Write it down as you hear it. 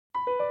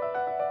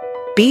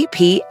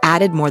BP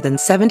added more than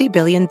 $70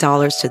 billion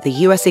to the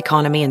U.S.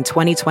 economy in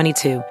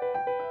 2022.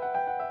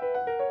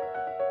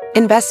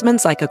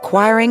 Investments like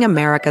acquiring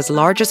America's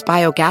largest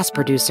biogas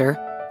producer,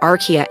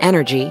 Archaea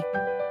Energy,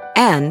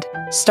 and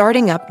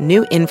starting up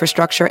new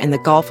infrastructure in the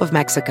Gulf of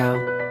Mexico.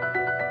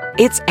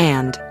 It's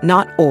and,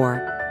 not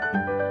or.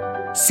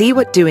 See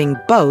what doing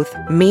both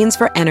means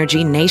for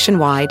energy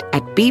nationwide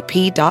at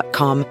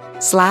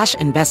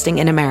bp.com/investing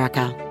in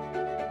America.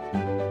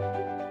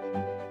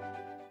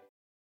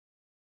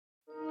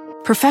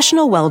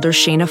 Professional welder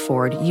Shayna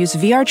Ford used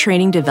VR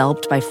training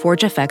developed by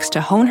ForgeFX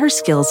to hone her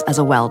skills as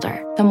a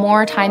welder. The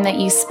more time that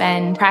you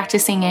spend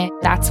practicing it,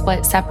 that's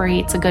what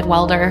separates a good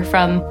welder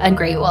from a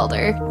great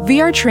welder.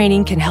 VR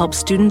training can help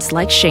students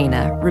like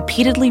Shayna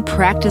repeatedly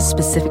practice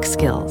specific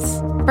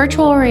skills.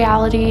 Virtual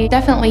reality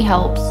definitely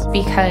helps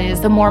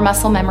because the more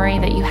muscle memory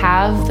that you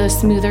have, the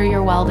smoother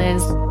your weld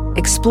is.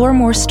 Explore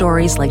more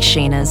stories like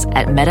Shayna's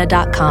at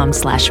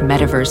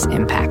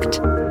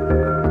meta.com/metaverseimpact.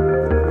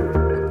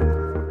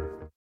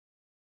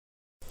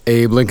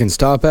 Abe Lincoln's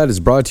Top Hat is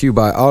brought to you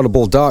by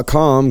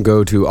Audible.com.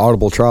 Go to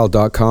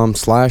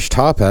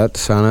audibletrial.com/Top Hat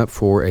to sign up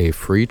for a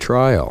free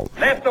trial.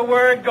 Let the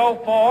word go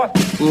forth.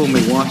 Fool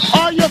me once.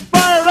 Are you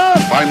fired up?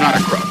 I'm not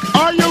a crook.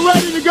 Are you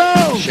ready to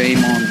go? Shame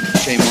on you.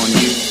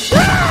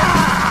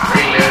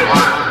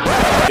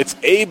 It's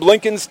Abe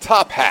Lincoln's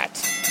Top Hat,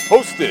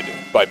 hosted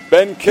by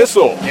Ben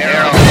Kissel.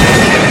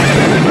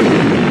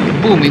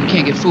 Fool me, we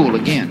can't get fooled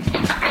again.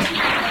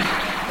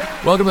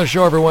 Welcome to the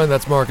show, everyone.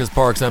 That's Marcus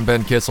Parks. I'm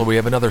Ben Kissel. We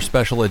have another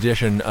special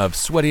edition of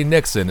Sweaty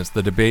Nixon. It's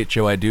the debate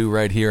show I do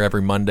right here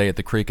every Monday at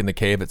the Creek in the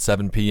Cave at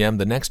 7 p.m.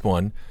 The next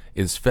one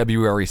is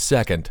February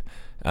 2nd.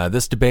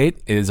 This debate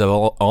is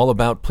all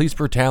about police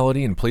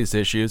brutality and police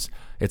issues.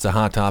 It's a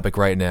hot topic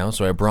right now,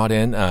 so I brought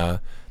in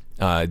the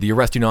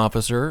arresting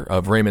officer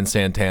of Raymond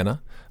Santana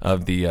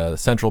of the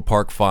Central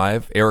Park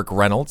Five, Eric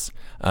Reynolds,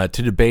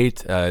 to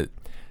debate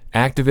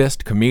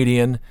activist,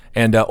 comedian,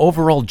 and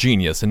overall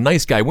genius. A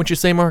nice guy, wouldn't you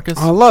say, Marcus?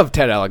 I love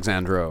Ted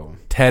Alexandro.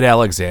 Ted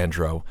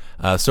Alexandro.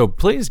 So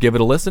please give it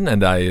a listen,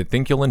 and I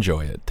think you'll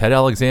enjoy it. Ted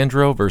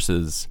Alexandro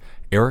versus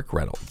Eric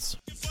Reynolds.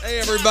 Hey,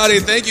 everybody.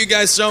 Thank you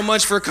guys so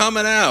much for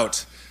coming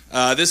out.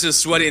 This is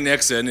Sweaty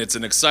Nixon. It's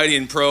an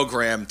exciting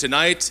program.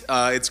 Tonight,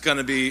 it's going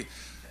to be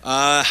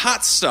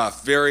hot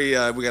stuff. We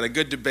got a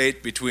good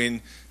debate between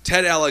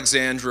Ted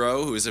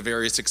Alexandro, who is a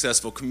very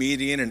successful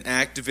comedian and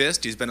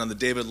activist. He's been on the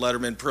David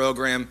Letterman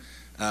program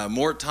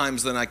more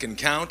times than I can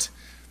count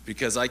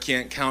because I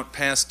can't count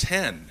past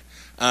 10.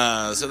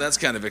 So that's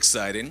kind of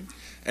exciting.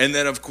 And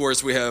then, of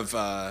course, we have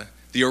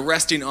the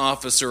arresting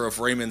officer of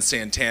Raymond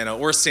Santana,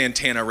 or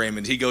Santana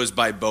Raymond. He goes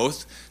by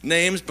both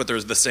names, but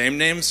there's the same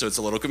name, so it's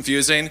a little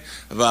confusing.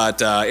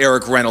 But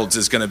Eric Reynolds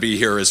is going to be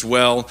here as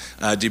well,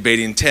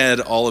 debating Ted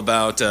all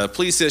about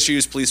police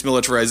issues, police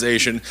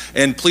militarization,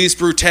 and police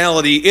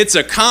brutality. It's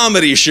a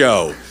comedy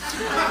show.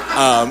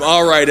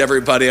 All right,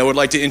 everybody, I would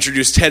like to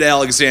introduce Ted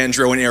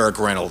Alexandro and Eric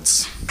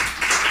Reynolds.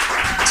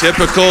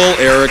 Typical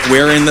Eric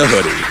wearing the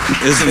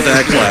hoodie. Isn't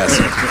that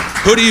classic?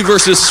 Hoodie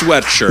versus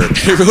sweatshirt.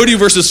 Hoodie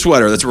versus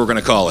sweater, that's what we're going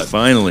to call it.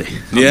 Finally.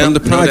 Yeah, I'm from the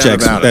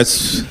projects.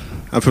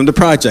 I'm from the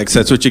projects.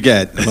 That's what you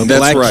get. I'm a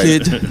black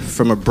kid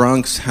from a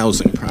Bronx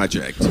housing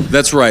project.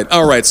 That's right.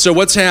 All right, so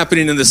what's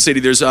happening in the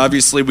city? There's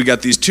obviously, we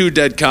got these two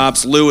dead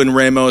cops. Lou and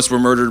Ramos were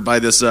murdered by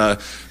this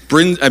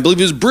I believe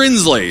it was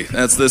Brinsley.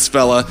 That's this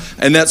fella.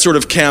 And that sort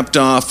of capped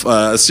off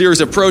a series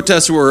of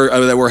protests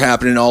that were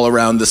happening all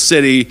around the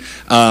city,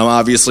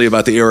 obviously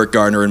about the Eric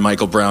Garner and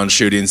Michael Brown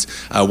shootings,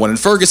 one in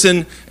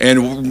Ferguson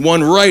and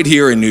one right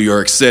here in New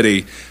York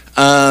City.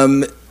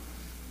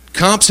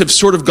 Cops have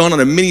sort of gone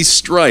on a mini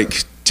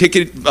strike.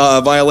 Ticket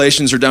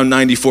violations are down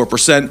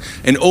 94%,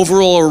 and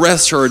overall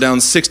arrests are down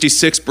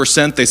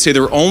 66%. They say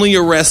they're only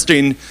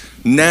arresting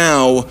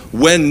now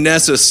when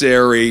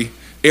necessary.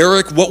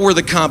 Eric, what were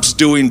the cops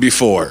doing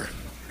before?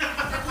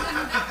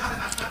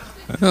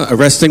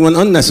 Arresting when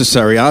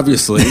unnecessary,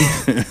 obviously.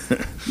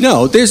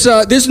 No, there's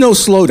no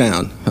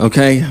slowdown,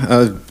 okay?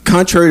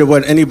 Contrary to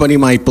what anybody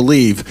might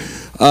believe.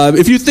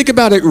 If you think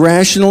about it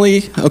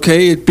rationally,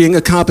 okay, being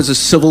a cop is a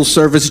civil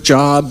service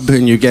job,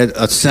 and you get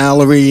a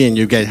salary, and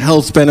you get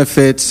health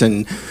benefits,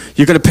 and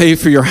you're going to pay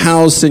for your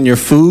house and your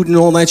food and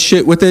all that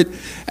shit with it.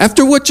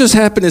 After what just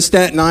happened in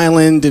Staten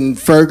Island and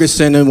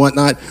Ferguson and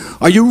whatnot,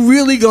 are you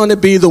really going to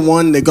be the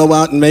one to go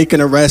out and make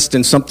an arrest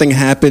and something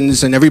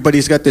happens and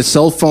everybody's got their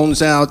cell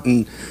phones out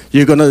and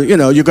you're going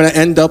to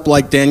end up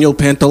like Daniel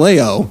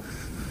Pantaleo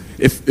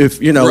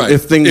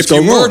if things go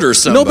wrong? Murder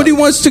somebody. Nobody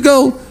wants to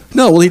go.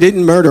 No, well, he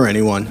didn't murder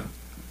anyone.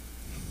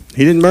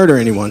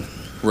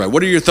 Right.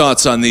 What are your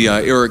thoughts on the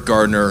Eric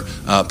Garner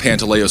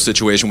Pantaleo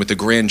situation with the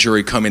grand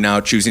jury coming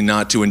out, choosing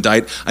not to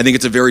indict? I think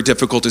it's a very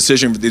difficult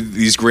decision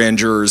these grand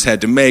jurors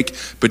had to make,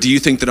 but do you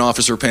think that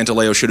Officer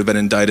Pantaleo should have been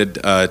indicted,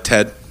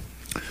 Ted?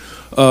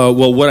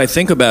 Well, what I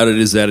think about it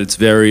is that it's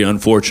very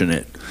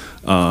unfortunate,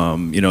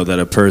 that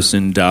a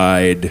person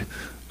died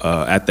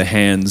at the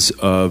hands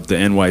of the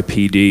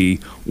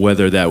NYPD,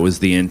 whether that was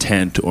the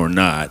intent or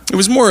not. It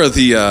was more of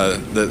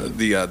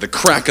the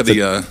crack of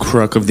the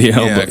crook of the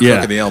elbow.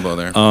 Crook of the elbow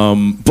there.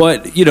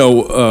 But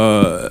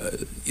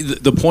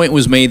the point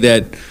was made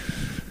that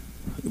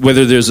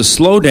whether there's a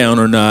slowdown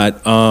or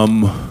not,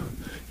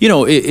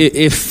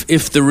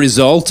 if the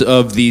result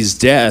of these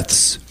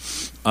deaths,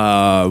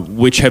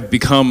 which have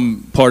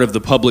become part of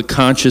the public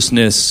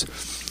consciousness,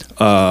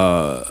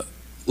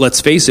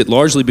 let's face it,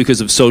 largely because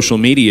of social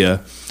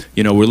media,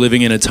 we're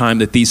living in a time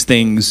that these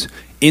things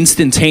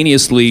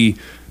instantaneously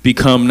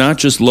become not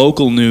just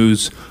local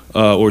news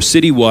or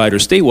citywide or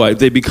statewide,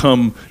 they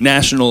become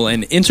national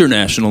and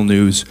international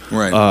news.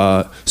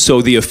 Right.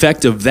 So the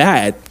effect of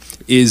that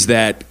is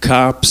that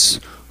cops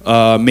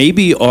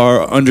maybe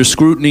are under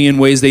scrutiny in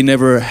ways they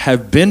never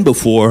have been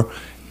before,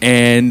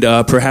 and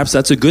perhaps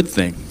that's a good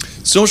thing.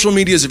 Social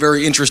media is a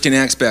very interesting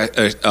aspect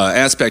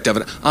of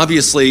it.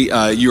 Obviously,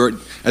 you're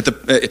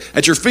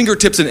at your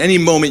fingertips at any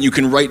moment. You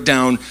can write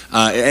down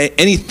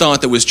any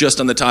thought that was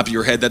just on the top of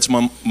your head. That's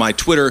my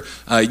Twitter.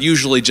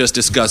 Usually just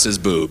discusses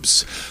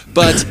boobs,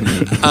 but.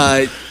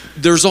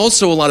 There's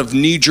also a lot of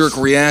knee-jerk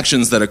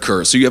reactions that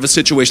occur. So you have a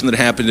situation that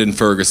happened in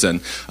Ferguson.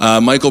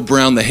 Michael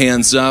Brown, the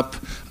hands up.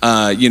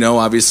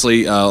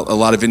 Obviously, a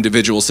lot of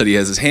individuals said he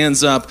has his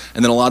hands up,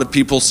 and then a lot of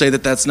people say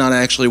that that's not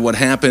actually what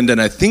happened.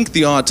 And I think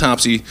the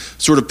autopsy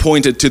sort of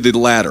pointed to the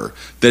latter,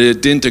 that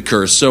it didn't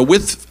occur. So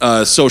with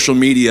social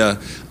media,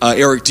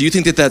 Eric, do you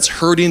think that that's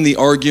hurting the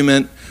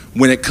argument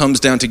when it comes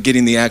down to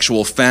getting the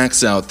actual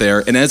facts out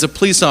there? And as a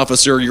police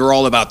officer, you're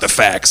all about the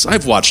facts.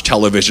 I've watched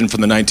television from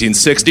the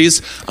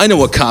 1960s. I know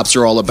what cops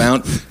are all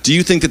about. Do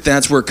you think that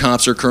that's where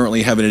cops are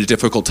currently having a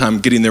difficult time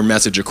getting their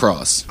message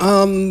across?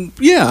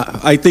 Yeah,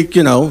 I think,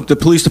 the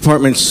police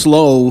department's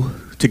slow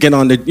to get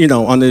on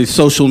the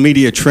social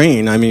media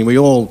train. I mean, we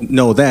all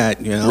know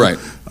that, Right.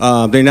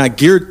 They're not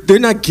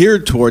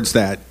geared towards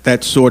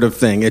that sort of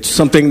thing. It's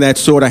something that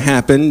sort of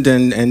happened,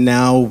 and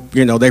now,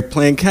 they're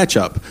playing catch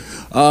up.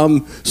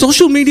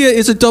 Social media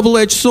is a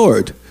double-edged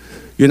sword.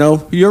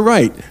 You're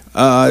right.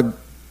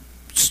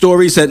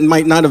 Stories that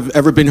might not have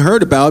ever been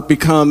heard about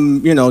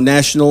become,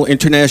 national,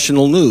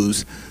 international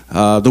news.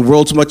 The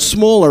world's much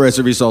smaller as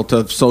a result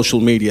of social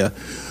media.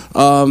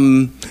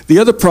 The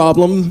other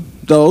problem,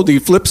 though, the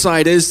flip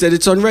side is that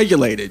it's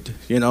unregulated.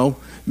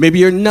 Maybe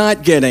you're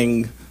not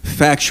getting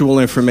factual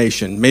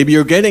information. Maybe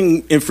you're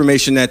getting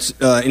information that's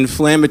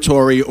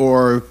inflammatory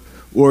or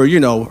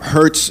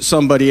hurts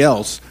somebody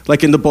else.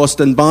 Like in the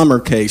Boston bomber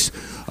case,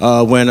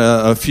 when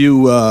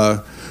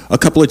a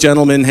couple of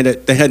gentlemen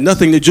they had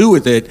nothing to do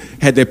with it,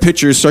 had their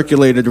pictures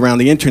circulated around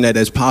the internet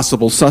as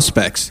possible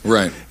suspects.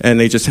 Right. And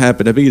they just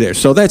happened to be there.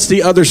 So that's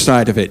the other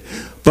side of it.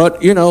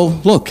 But,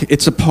 look,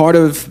 it's a part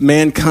of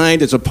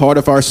mankind. It's a part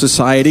of our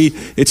society.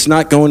 It's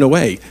not going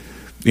away.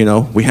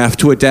 We have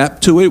to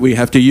adapt to it. We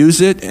have to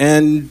use it.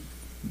 And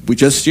we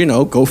just,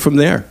 go from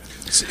there.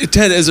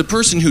 Ted, as a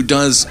person who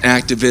does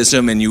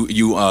activism and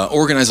you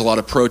organize a lot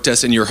of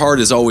protests, and your heart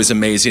is always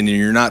amazing, and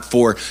you're not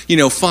for,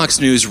 Fox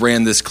News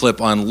ran this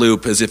clip on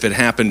loop as if it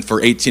happened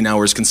for 18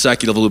 hours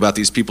consecutively about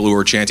these people who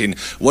were chanting,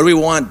 "What do we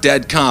want?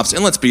 Dead cops."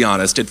 And let's be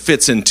honest, it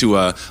fits into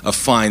a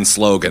fine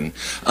slogan,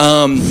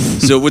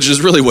 which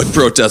is really what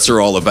protests are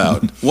all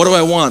about. What do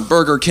I want?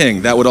 Burger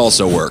King. That would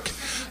also work.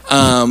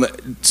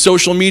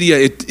 Social media,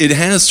 it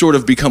has sort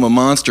of become a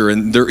monster,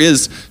 and there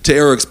is, to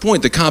Eric's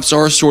point, the cops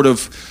are sort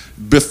of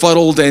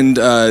befuddled, and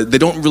they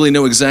don't really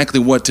know exactly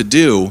what to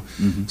do.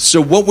 Mm-hmm.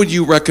 So what would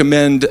you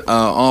recommend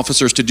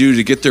officers to do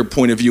to get their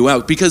point of view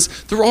out? Because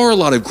there are a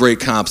lot of great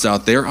cops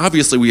out there.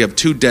 Obviously, we have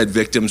 2 dead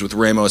victims with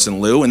Ramos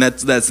and Lou, and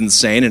that's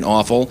insane and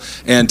awful.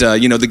 And,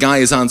 the guy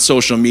is on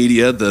social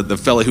media, the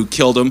fella who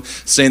killed him,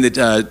 saying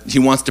that he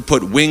wants to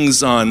put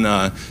wings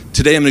on...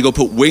 Today I'm going to go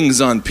put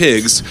wings on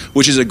pigs,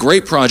 which is a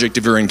great project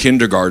if you're in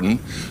kindergarten.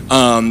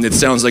 It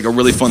sounds like a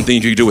really fun thing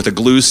you can do with a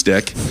glue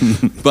stick,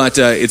 but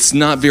it's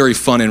not very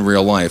fun in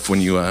real life when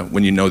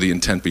you know the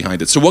intent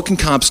behind it. So what can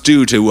cops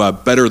do to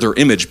better their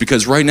image?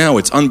 Because right now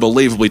it's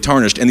unbelievably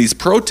tarnished, and these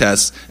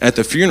protests at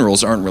the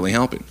funerals aren't really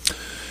helping.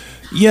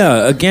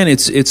 Yeah, again,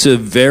 it's a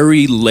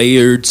very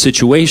layered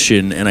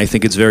situation, and I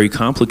think it's very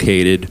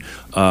complicated.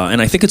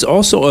 And I think it's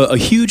also a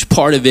huge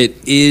part of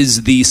it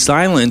is the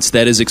silence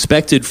that is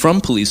expected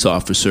from police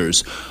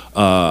officers.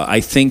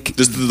 I think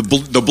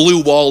the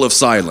blue wall of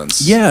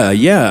silence.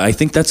 Yeah, I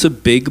think that's a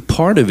big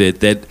part of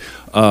it. That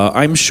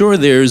I'm sure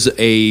there's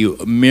a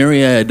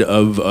myriad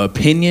of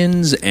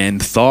opinions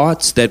and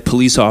thoughts that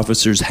police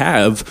officers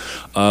have,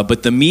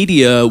 but the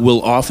media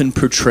will often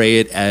portray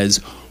it as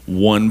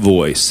one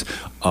voice.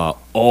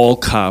 All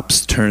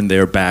cops turn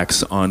their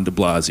backs on de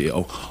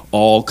Blasio.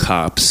 All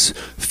cops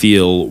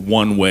feel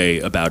one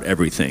way about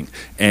everything.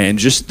 And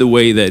just the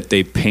way that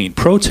they paint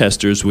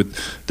protesters with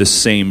the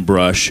same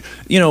brush,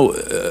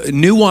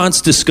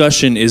 nuanced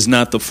discussion is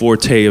not the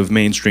forte of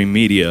mainstream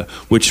media,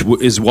 which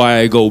is why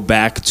I go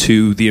back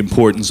to the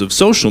importance of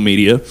social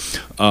media.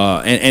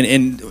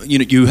 And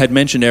you had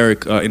mentioned,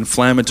 Eric,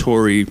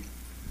 inflammatory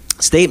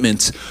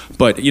statements.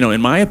 But,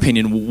 in my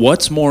opinion,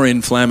 what's more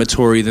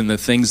inflammatory than the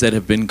things that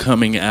have been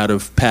coming out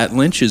of Pat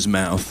Lynch's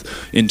mouth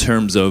in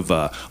terms of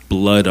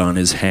blood on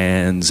his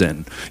hands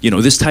and,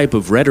 this type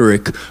of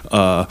rhetoric,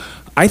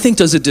 I think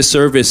does a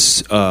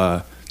disservice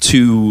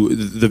to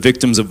the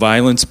victims of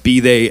violence, be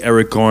they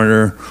Eric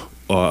Garner,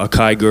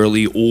 Akai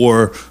Gurley,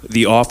 or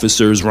the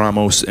officers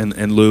Ramos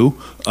and Lou.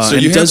 So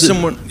you have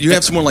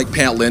someone like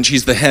Pat Lynch.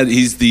 He's the head.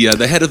 He's the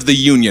head of the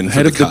union.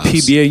 Head of the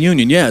PBA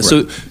union. Yeah.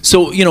 Right.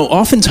 So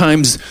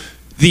oftentimes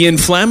the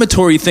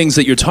inflammatory things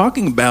that you're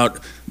talking about,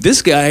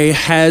 this guy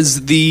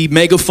has the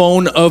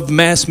megaphone of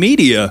mass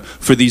media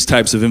for these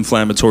types of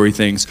inflammatory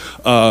things.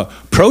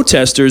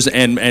 Protesters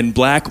and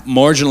black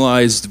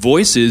marginalized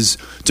voices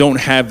don't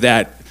have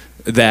that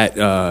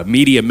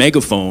media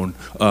megaphone.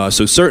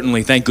 So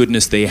certainly, thank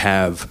goodness they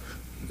have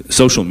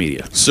social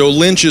media. So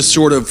Lynch is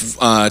sort of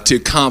to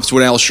cops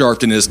what Al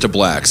Sharpton is to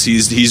blacks.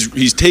 He's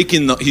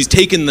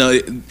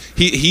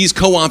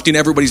co-opting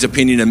everybody's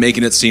opinion and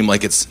making it seem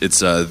like it's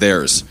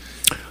theirs.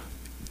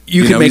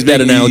 You can make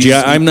that analogy.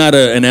 I'm not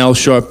an Al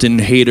Sharpton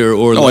hater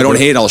or. No, I don't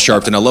hate Al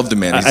Sharpton. I love the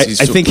man. I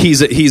think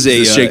he's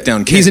a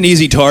shakedown king. He's an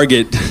easy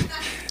target.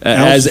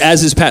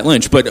 As is Pat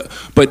Lynch,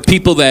 but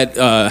people that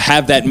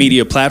have that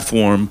media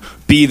platform,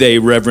 be they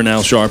Reverend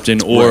Al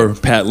Sharpton or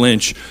Pat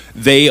Lynch,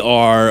 they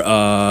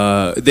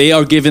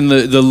are given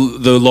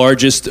the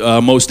largest,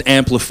 most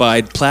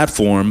amplified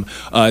platform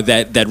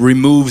that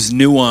removes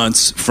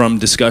nuance from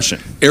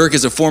discussion. Eric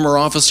is a former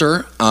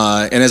officer,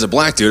 and as a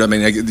black dude, I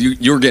mean,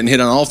 you're getting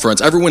hit on all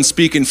fronts. Everyone's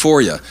speaking for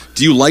you.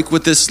 Do you like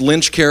what this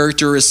Lynch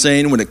character is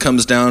saying when it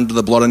comes down to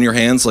the blood on your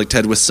hands, like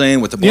Ted was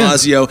saying with de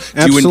Blasio?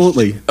 Yeah,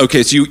 absolutely.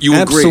 Okay, so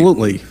you agree?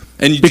 Absolutely.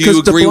 And because do you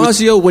agree de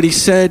Blasio, what he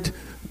said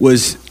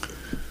was,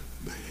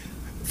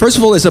 first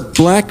of all, as a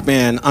black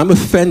man, I'm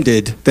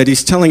offended that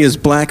he's telling his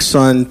black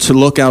son to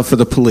look out for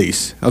the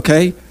police,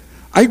 okay?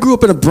 I grew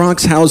up in a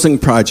Bronx housing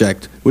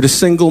project with a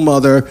single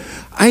mother.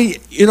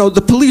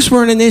 The police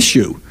weren't an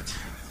issue,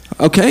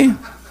 okay?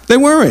 They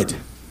weren't.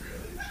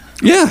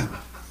 Yeah.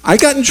 I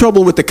got in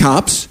trouble with the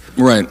cops.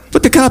 Right.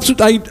 But the cops,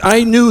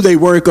 I knew they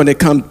weren't going to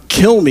come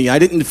kill me. I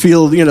didn't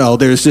feel,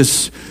 there's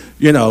this,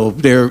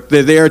 they're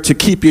there to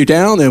keep you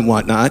down and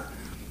whatnot.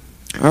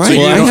 All right.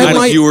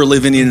 So if you were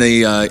living in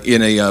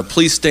a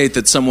police state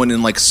that someone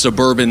in like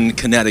suburban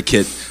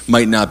Connecticut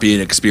might not be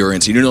an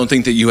experience. You don't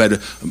think that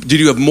did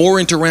you have more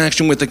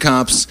interaction with the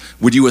cops,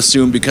 would you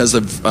assume, because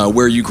of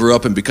where you grew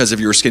up and because of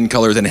your skin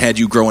color than had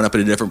you grown up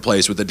in a different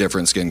place with a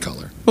different skin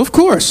color? Of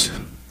course.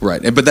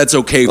 Right. But that's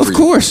okay for you. Of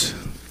course.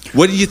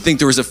 What do you think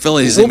there was a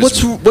fellow? Well,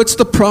 what's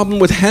the problem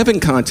with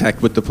having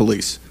contact with the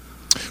police?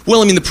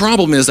 Well, I mean, the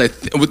problem is,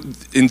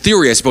 in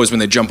theory, I suppose, when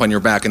they jump on your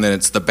back and then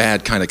it's the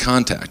bad kind of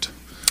contact.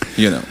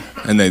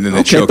 And then they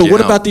choke you out. Okay, but what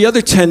about the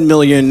other 10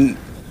 million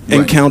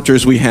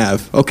encounters we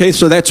have? Okay,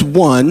 so that's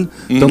one.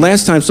 Mm-hmm. The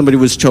last time somebody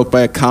was choked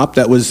by a cop,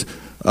 that was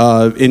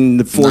in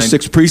the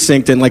 4-6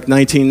 precinct in like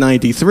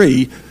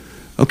 1993.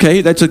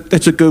 Okay, that's a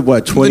good, 20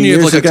 years ago? Then you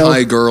have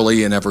like Akai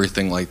Gurley and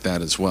everything like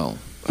that as well.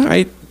 All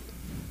right.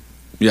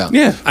 Yeah.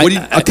 Yeah.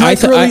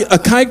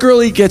 Akai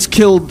Gurley gets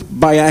killed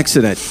by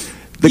accident.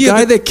 The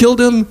guy that killed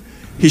him,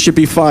 he should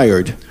be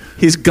fired.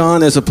 He's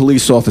gone as a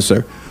police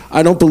officer.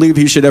 I don't believe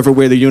he should ever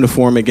wear the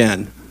uniform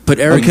again. But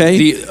Eric,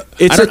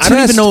 it's a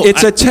test.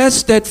 It's a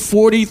test that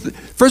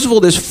first of all,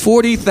 there's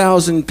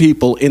 40,000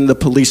 people in the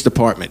police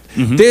department.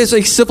 Mm-hmm. There's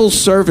a civil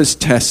service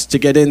test to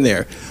get in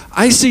there.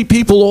 I see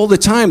people all the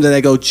time that I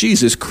go,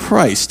 Jesus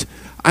Christ,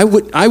 I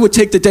would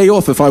take the day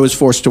off if I was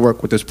forced to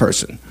work with this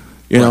person.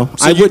 So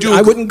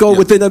I wouldn't go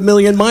within 1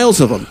 million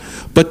miles of them.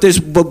 But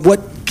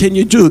what can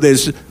you do?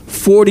 There's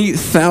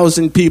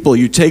 40,000 people.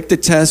 You take the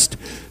test,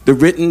 the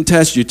written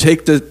test, you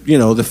take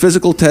the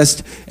physical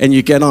test, and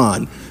you get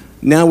on.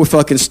 Now we're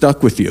fucking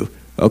stuck with you,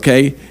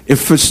 okay?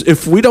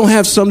 If we don't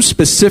have some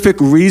specific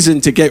reason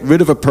to get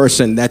rid of a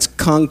person that's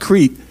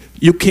concrete,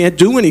 you can't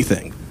do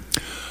anything.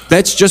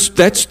 That's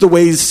the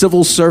way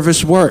civil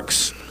service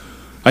works.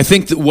 I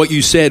think that what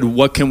you said,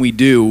 what can we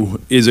do,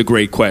 is a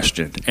great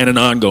question and an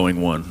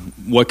ongoing one.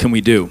 What can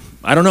we do?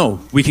 I don't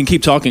know. We can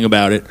keep talking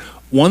about it.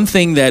 One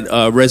thing that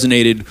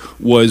resonated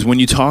was when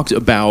you talked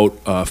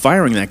about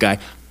firing that guy.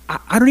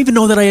 I don't even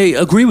know that I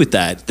agree with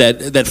that.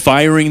 That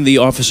firing the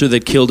officer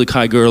that killed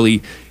Akai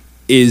Gurley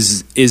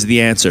is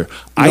the answer.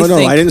 No,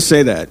 I didn't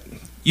say that.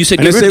 You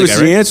said I didn't say it was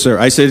the answer.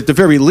 I said at the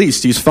very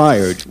least he's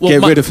fired.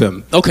 Get rid of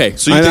him. Okay,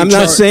 so I'm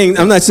not saying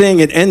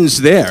it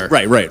ends there.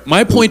 Right.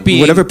 My point being,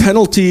 whatever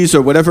penalties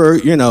or whatever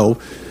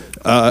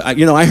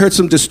I heard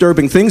some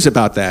disturbing things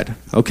about that.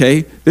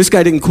 Okay, this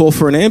guy didn't call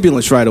for an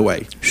ambulance right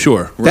away.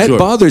 Sure, that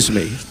bothers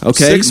me.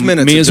 Okay, 6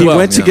 minutes. Me as well.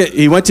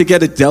 He went to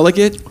get a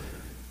delegate.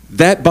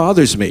 That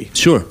bothers me.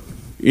 Sure.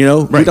 We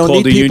don't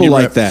need people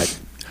like that.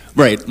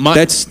 Right.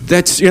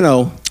 That's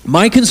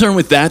My concern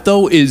with that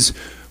though is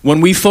when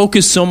we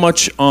focus so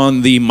much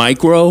on the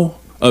micro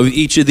of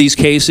each of these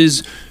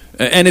cases,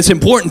 and it's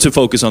important to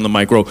focus on the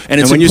micro.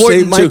 And when you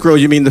say micro,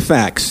 you mean the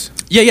facts.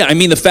 Yeah. I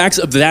mean the facts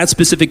of that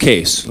specific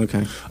case.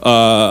 Okay.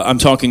 I'm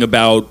talking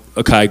about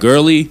Akai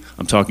Gurley.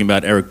 I'm talking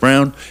about Eric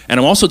Brown. And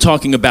I'm also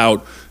talking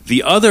about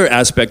the other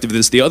aspect of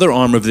this, the other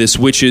arm of this,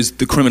 which is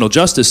the criminal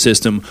justice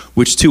system,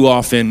 which too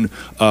often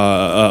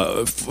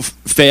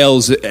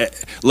fails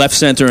left,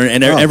 center,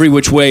 and every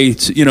which way.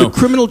 The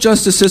criminal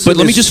justice system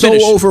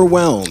is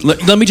overwhelmed.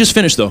 Let me just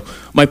finish, though.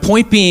 My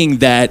point being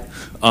that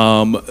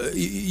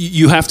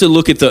you have to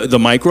look at the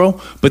micro,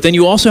 but then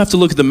you also have to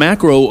look at the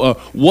macro.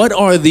 What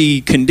are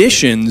the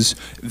conditions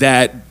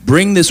that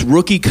bring this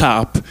rookie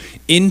cop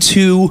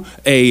into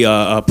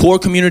a poor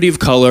community of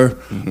color,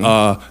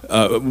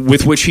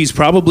 with which he's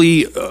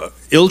probably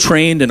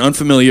ill-trained and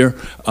unfamiliar?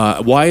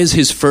 Why is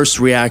his first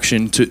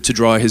reaction to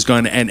draw his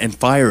gun and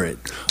fire it?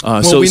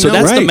 So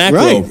that's the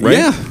macro, right?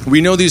 Yeah. We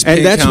know these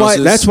pink and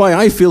houses. That's why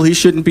I feel he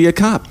shouldn't be a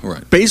cop.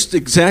 Right. Based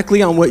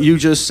exactly on what you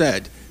just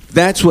said.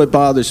 That's what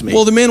bothers me.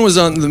 Well, the man was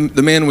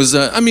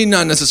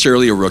not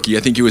necessarily a rookie. I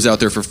think he was out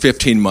there for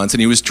 15 months,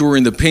 and he was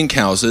touring the pink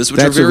houses,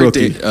 which that's are very. A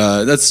rookie.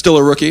 That's still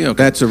a rookie. Okay.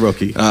 That's a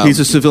rookie. He's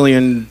a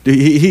civilian.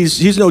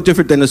 He's no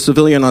different than a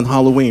civilian on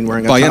Halloween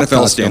wearing a by cop NFL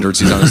costume. standards.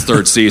 He's on his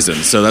third season,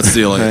 so that's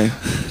the only. Okay.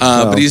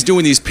 But he's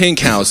doing these pink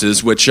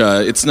houses, which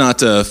it's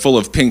not full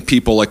of pink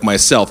people like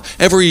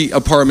myself. Every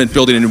apartment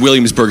building in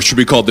Williamsburg should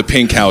be called the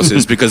pink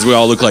houses because we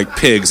all look like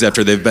pigs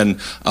after they've been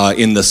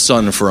in the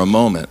sun for a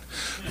moment.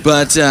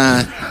 But.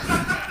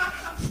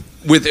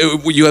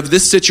 You have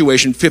this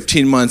situation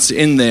 15 months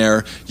in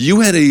there.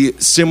 You had a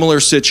similar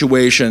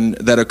situation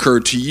that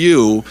occurred to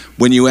you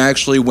when you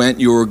actually went.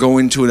 You were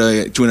going to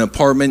an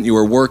apartment. You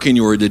were working.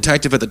 You were a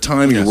detective at the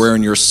time. You were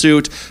wearing your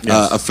suit.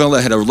 Yes. A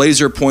fella had a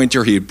laser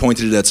pointer. He had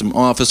pointed it at some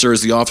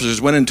officers. The officers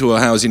went into a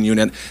housing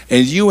unit,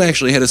 and you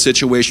actually had a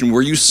situation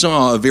where you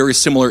saw a very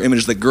similar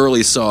image that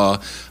Gurley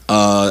saw.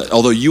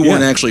 Although you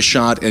weren't actually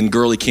shot, and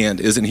Gurley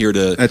isn't here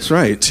to. That's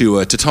right.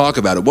 To talk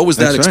about it. What was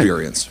that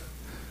experience? Right.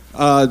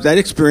 That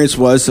experience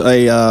was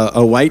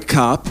a white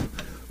cop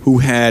who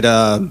had,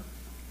 and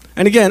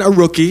again, a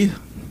rookie,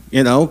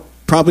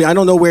 probably, I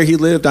don't know where he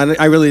lived.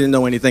 I really didn't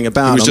know anything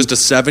about him. He was just a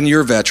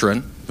 7-year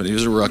veteran, but he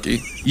was a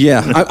rookie.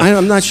 Yeah,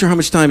 I'm not sure how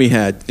much time he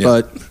had,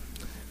 but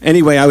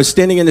anyway, I was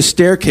standing in the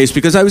staircase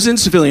because I was in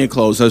civilian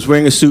clothes. I was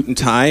wearing a suit and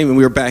tie, and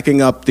we were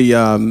backing up the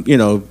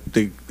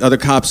other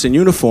cops in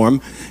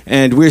uniform,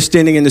 and we were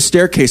standing in the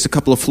staircase a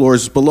couple of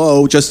floors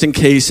below, just in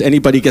case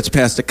anybody gets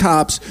past the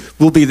cops.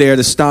 We'll be there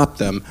to stop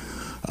them.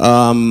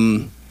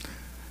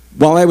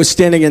 While I was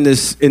standing in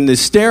this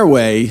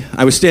stairway,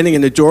 I was standing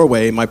in the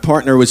doorway. My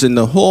partner was in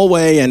the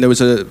hallway, and there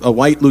was a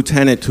white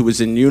lieutenant who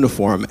was in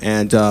uniform.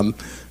 And the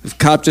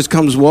cop just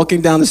comes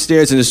walking down the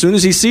stairs, and as soon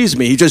as he sees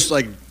me, he just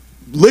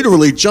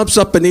literally jumps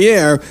up in the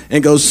air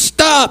and goes,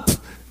 "Stop!"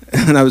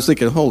 And I was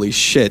thinking, "Holy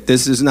shit!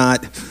 This is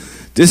not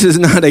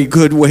a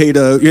good way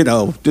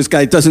to, this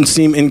guy doesn't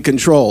seem in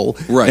control."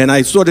 Right. And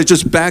I sort of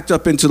just backed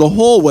up into the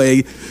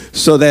hallway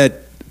so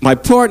that my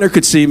partner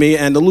could see me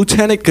and the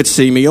lieutenant could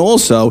see me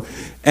also,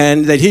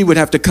 and that he would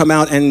have to come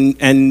out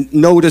and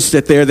notice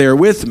that they're there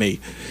with me.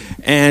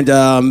 And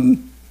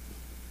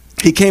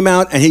he came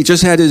out and he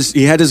had his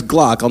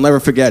Glock. I'll never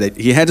forget it.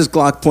 He had his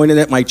Glock pointed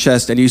at my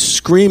chest, and he's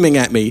screaming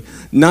at me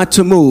not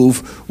to move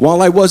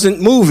while I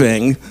wasn't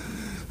moving.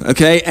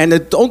 Okay, and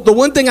the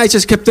one thing I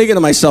just kept thinking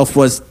to myself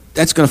was,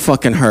 that's gonna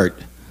fucking hurt.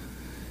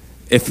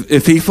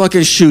 If he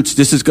fucking shoots,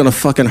 this is gonna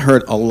fucking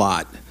hurt a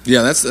lot.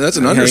 Yeah, that's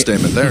an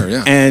understatement there.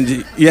 Yeah,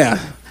 and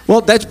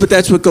well,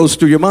 that's what goes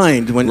through your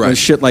mind when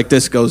shit like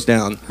this goes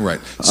down.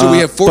 Right. So we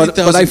have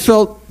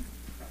 40,000.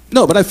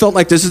 But I felt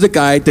like this is a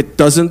guy that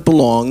doesn't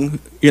belong,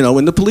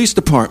 in the police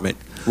department.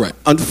 Right.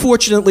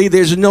 Unfortunately,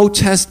 there's no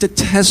test to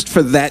test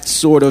for that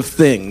sort of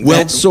thing.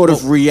 That sort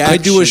of reaction. I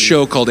do a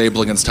show called Abe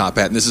Lincoln's Top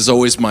Hat, and this is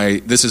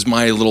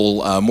my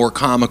little more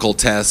comical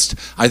test.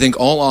 I think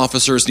all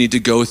officers need to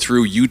go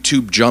through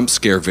YouTube jump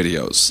scare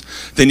videos.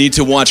 They need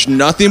to watch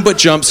nothing but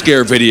jump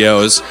scare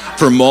videos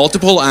for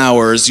multiple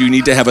hours. You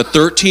need to have a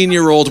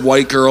 13-year-old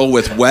white girl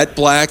with wet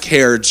black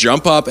hair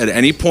jump up at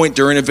any point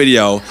during a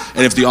video,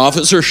 and if the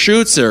officer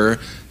shoots her,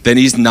 then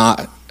he's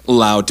not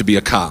allowed to be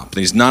a cop.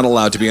 He's not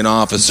allowed to be an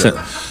officer.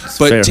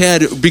 But fair.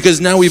 Ted, because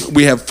now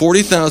we have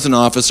 40,000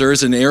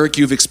 officers, and Eric,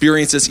 you've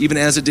experienced this even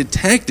as a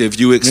detective.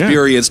 You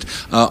experienced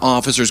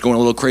officers going a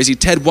little crazy.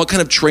 Ted, what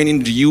kind of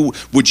training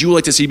would you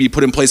like to see be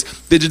put in place?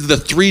 They did the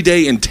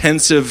 3-day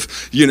intensive,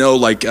 to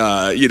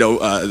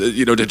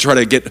try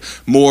to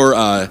get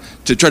more,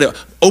 to try to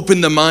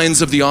open the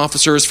minds of the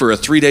officers for a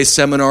 3-day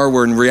seminar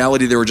where in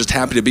reality they were just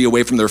happy to be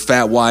away from their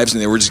fat wives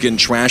and they were just getting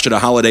trashed at a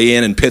Holiday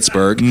Inn in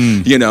Pittsburgh,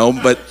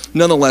 but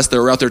nonetheless they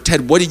were out there.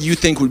 Ted, what do you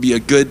think would be a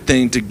good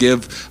thing to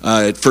give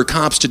for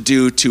cops to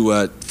do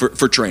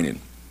for training?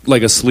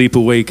 Like a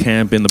sleepaway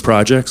camp in the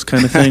projects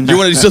kind of thing? You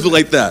want to do something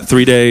like that?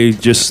 3-day,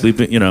 just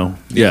sleeping,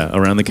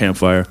 around the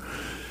campfire.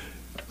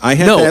 I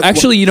had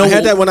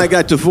that when I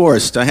got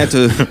divorced. I had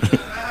to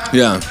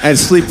I had to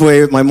sleep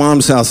away at my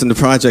mom's house in the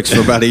projects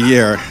for about a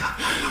year.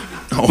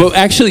 Well,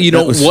 actually,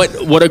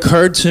 what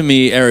occurred to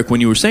me, Eric, when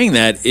you were saying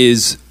that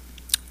is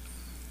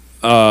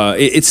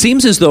it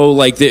seems as though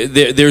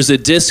there's a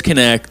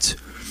disconnect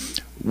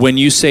when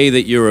you say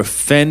that you're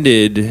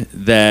offended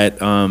that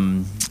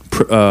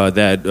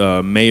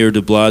that Mayor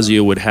de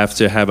Blasio would have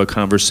to have a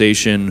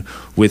conversation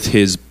with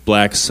his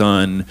black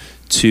son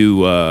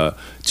to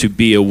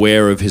be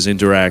aware of his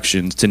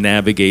interactions, to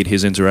navigate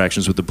his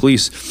interactions with the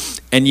police.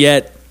 And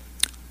yet,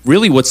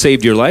 really what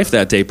saved your life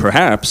that day,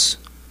 perhaps,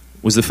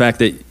 was the fact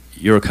that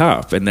you're a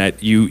cop and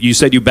that you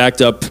said you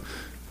backed up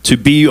to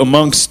be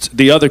amongst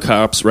the other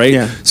cops, right?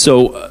 Yeah.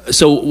 So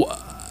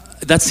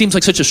that seems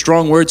like such a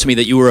strong word to me,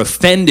 that you were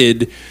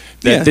offended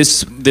that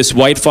this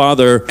white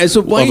father As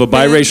a white of a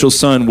biracial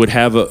son would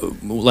have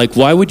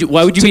why would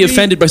you be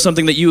offended by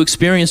something that you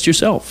experienced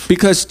yourself?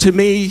 Because to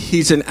me,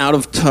 he's an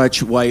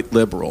out-of-touch white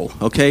liberal,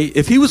 okay?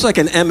 If he was like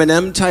an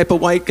Eminem type of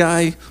white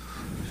guy,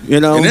 you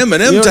know... An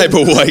Eminem type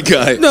of white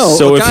guy? No,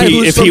 so a guy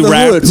who's from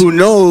the hood who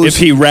knows... If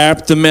he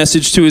rapped the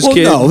message to his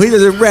kid? No, he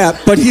doesn't rap,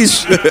 but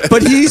he's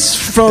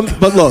from...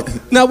 But look,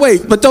 now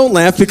wait, but don't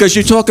laugh, because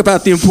you talk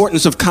about the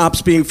importance of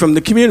cops being from the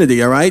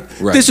community, all right?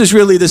 Right. This is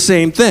really the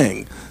same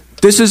thing.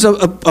 This is a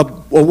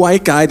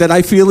white guy that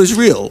I feel is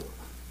real,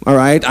 all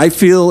right? I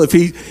feel if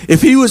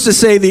he was to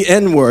say the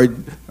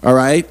N-word, all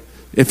right,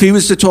 if he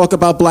was to talk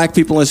about black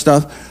people and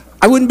stuff,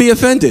 I wouldn't be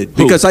offended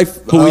because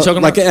Who are we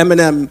talking like about?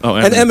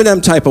 an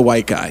Eminem type of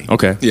white guy.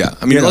 Okay. Yeah,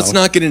 I mean, let's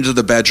not get into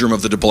the bedroom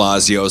of the de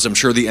Blasios. I'm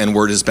sure the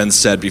N-word has been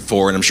said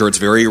before, and I'm sure it's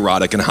very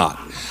erotic and hot.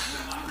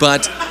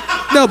 But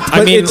no, but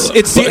I mean,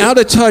 it's the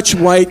out-of-touch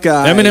white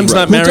guy. Eminem's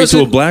not married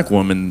to a black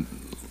woman.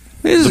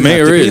 The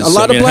mayor is. A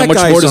lot of black how much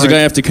guys more does the aren't. guy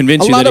have to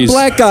convince a you lot that of he's...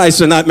 black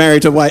guys are not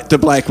married to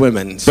black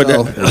women.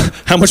 So. But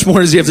how much more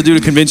does he have to do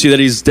to convince you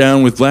that he's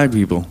down with black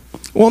people?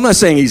 Well, I'm not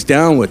saying he's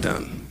down with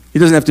them. He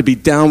doesn't have to be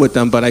down with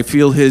them, but I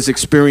feel his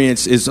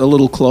experience is a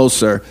little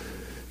closer.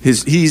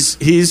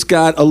 He's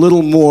got a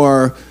little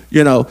more,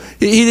 you know,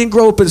 he didn't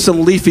grow up in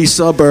some leafy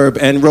suburb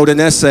and wrote an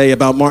essay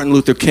about Martin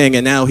Luther King,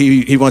 and now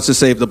he wants to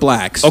save the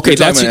blacks. Okay,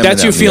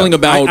 that's your feeling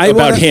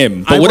about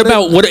him. But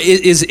what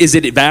is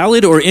it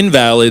valid or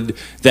invalid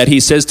that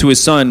he says to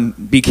his son,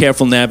 be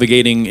careful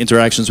navigating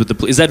interactions with the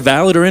police? Is that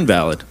valid or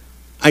invalid?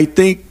 I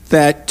think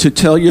that to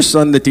tell your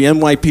son that the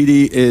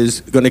NYPD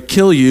is going to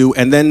kill you,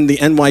 and then the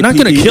NYPD not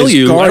going to kill is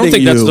you. I don't guarding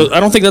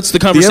think that's the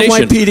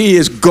conversation. The NYPD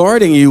is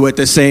guarding you at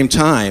the same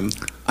time.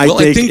 I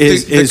think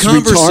the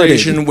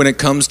conversation retarded. when it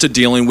comes to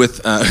dealing with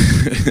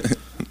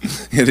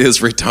it is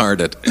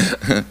retarded.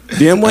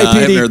 The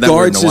NYPD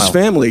guards his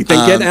family. They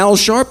get Al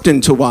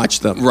Sharpton to watch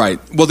them. Right.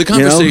 Well, the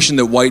conversation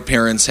that white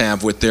parents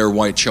have with their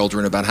white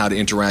children about how to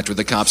interact with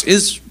the cops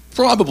is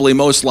probably,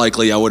 most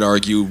likely, I would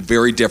argue,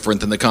 very different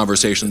than the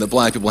conversation that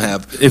black people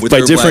have if with by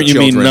their different black you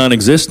children. mean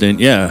non-existent,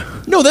 yeah.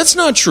 No, that's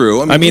not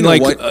true. I mean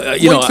like,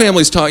 white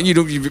families talk.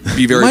 You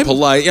be very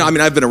polite. Yeah, I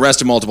mean, I've been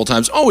arrested multiple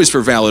times, always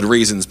for valid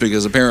reasons,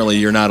 because apparently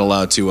you're not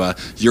allowed to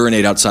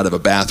urinate outside of a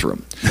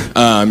bathroom.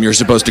 You're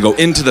supposed to go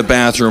into the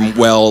bathroom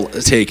while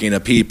taking a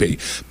pee-pee.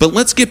 But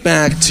let's get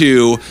back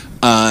to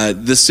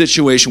the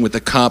situation with the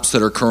cops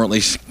that are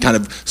currently kind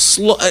of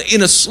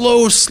in a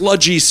slow,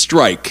 sludgy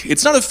strike.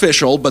 It's not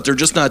official, but they're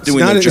just not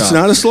doing their job. It's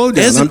not a slowdown.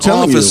 As an I'm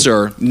telling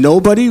officer,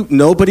 you,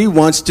 nobody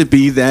wants to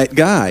be that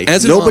guy.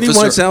 Nobody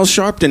wants Al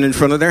Sharpton in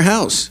front of their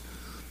house.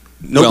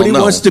 Nobody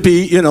wants to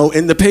be,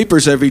 in the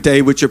papers every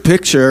day with your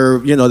picture,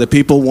 that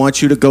people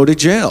want you to go to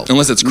jail.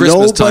 Unless it's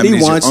Christmas time.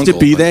 Nobody wants to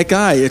be that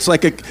guy. It's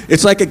like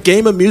a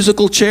game of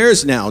musical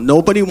chairs now.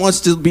 Nobody wants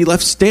to be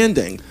left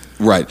standing.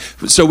 Right.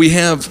 So we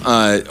have, so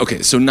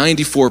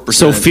 94%.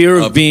 So fear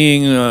of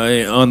being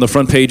on the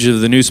front page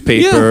of the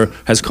newspaper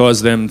has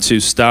caused them to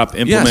stop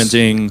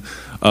implementing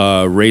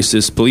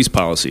racist police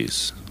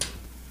policies.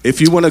 If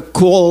you want to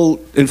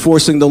call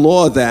enforcing the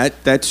law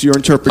that's your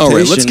interpretation. All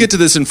right, let's get to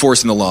this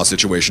enforcing the law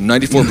situation.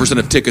 94%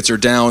 of tickets are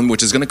down,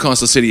 which is going to cost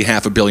the city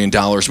 $500 million,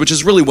 which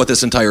is really what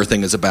this entire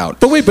thing is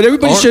about. But wait,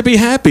 everybody should be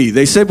happy.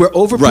 They said we're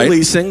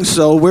over-policing,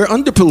 so we're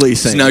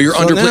under-policing. So now you're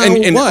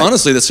and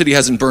honestly, the city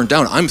hasn't burned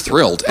down. I'm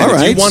thrilled. And all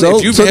right,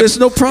 so there's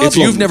no problem. If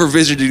you've never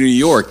visited New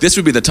York, this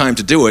would be the time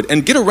to do it.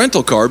 And get a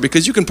rental car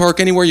because you can park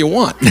anywhere you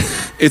want.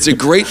 It's a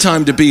great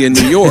time to be in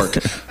New York.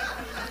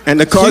 And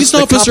the cops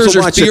will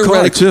watch your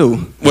car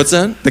too. What's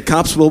that? The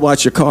cops will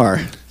watch your car.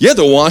 Yeah,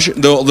 they'll watch it.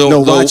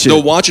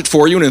 They'll watch it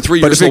for you, and in 3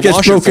 years they'll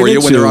wash it for you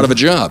when they're out of a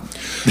job.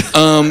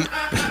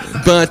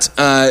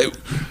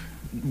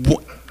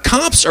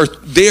 Cops are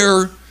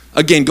there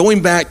again.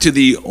 Going back to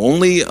the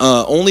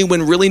only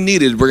when really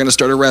needed, we're going to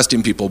start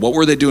arresting people. What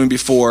were they doing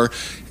before?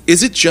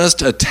 Is it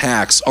just a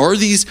tax?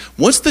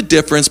 What's the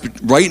difference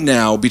right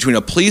now between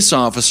a police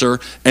officer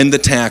and the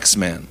tax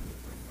man?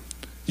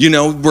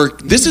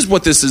 This is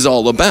what this is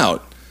all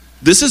about.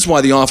 This is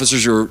why the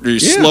officers are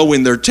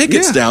slowing their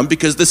tickets down,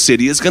 because the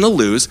city is going to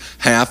lose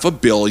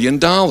 $500 million.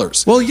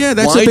 Well, yeah,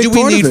 that's a big part of it.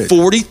 Why do we need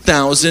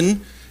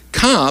 40,000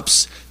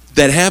 cops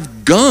that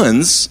have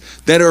guns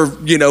that are,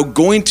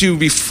 going to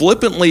be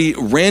flippantly,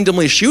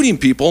 randomly shooting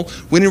people,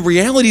 when in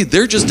reality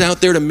they're just out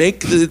there to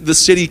make the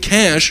city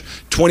cash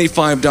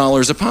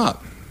 $25 a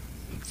pop?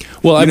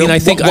 Well, I mean, I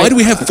think why do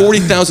we have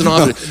 40,000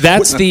 officers?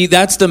 That's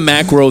the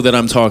macro that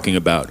I'm talking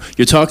about.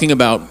 You're talking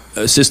about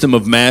a system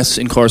of mass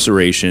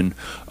incarceration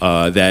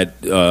that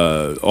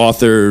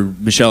author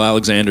Michelle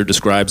Alexander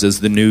describes as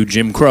the new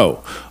Jim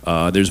Crow.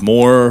 There's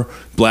more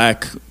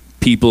black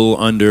people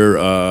under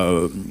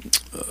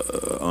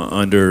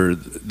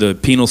the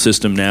penal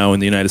system now in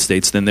the United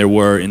States than there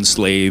were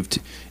enslaved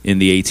in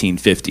the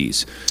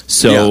 1850s.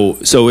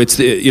 So it's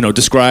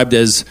described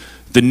as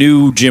the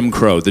new Jim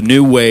Crow, the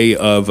new way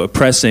of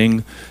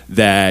oppressing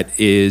that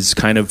is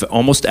kind of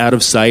almost out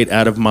of sight,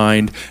 out of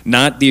mind,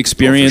 not the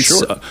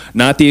experience,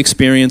 not the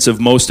experience of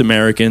most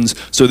Americans.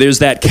 So there's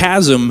that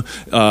chasm.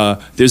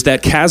 There's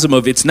that chasm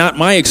of it's not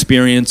my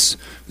experience,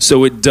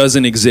 so it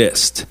doesn't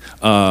exist.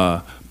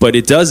 But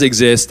it does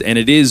exist, and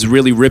it is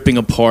really ripping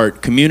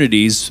apart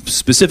communities,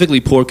 specifically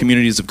poor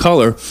communities of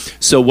color.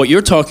 So what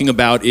you're talking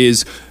about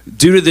is,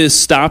 due to this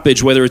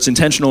stoppage, whether it's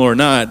intentional or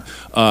not,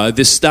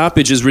 this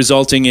stoppage is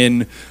resulting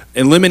in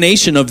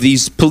elimination of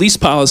these police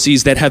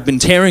policies that have been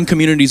tearing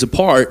communities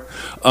apart,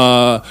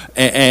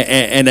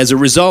 and as a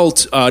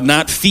result,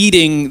 not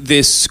feeding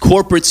this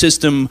corporate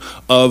system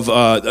of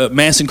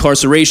mass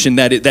incarceration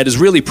that is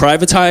really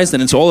privatized,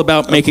 and it's all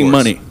about making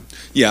money.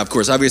 Yeah, of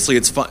course. Obviously,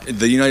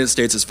 the United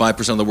States is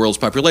 5% of the world's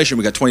population.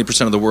 We got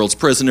 20% of the world's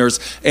prisoners,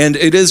 and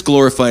it is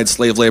glorified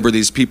slave labor.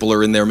 These people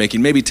are in there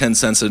making maybe 10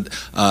 cents an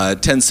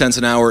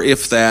hour,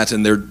 if that,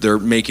 and they're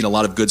making a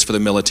lot of goods for the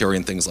military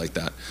and things like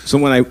that. So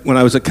when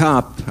I was a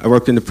cop, I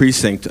worked in the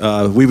precinct.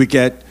 We would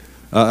get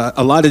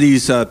a lot of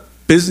these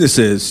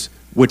businesses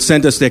would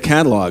send us their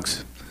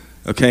catalogs.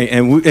 Okay,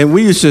 and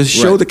we used to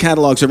show the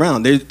catalogs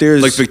around.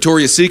 There's like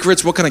Victoria's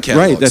Secrets. What kind of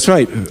catalogs? Right, that's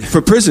right.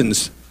 For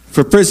prisons.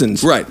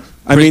 Right.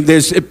 I mean,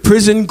 there's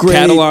prison-grade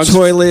catalogs,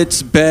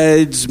 toilets,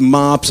 beds,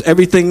 mops,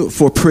 everything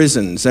for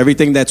prisons,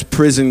 everything that's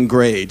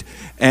prison-grade.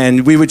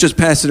 And we would just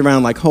pass it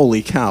around like,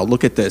 holy cow,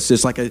 look at this.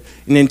 There's like an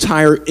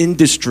entire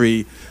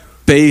industry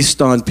based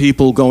on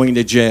people going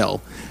to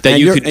jail. That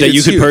you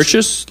could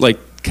purchase? Like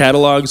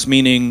catalogs,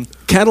 meaning?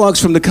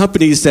 Catalogs from the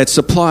companies that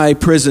supply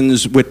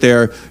prisons with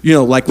their,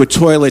 like with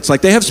toilets.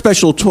 Like they have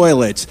special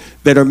toilets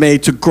that are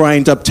made to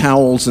grind up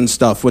towels and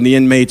stuff when the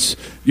inmates,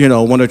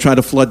 want to try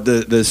to flood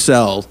the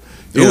cell.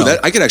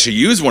 I could actually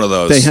use one of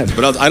those.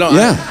 But I don't.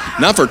 Yeah.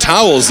 Not for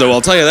towels, though.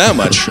 I'll tell you that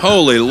much.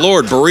 Holy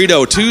Lord,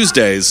 Burrito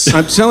Tuesdays.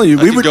 I'm telling you,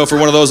 we would go for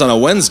one of those on a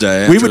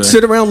Wednesday. We would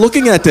sit around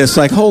looking at this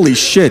like, holy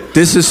shit,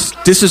 this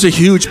is a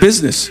huge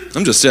business.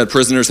 I'm just sad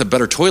prisoners have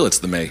better toilets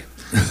than me.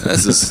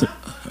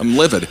 I'm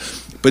livid.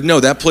 But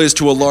no, that plays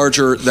to a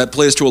larger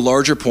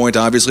point.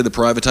 Obviously, the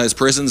privatized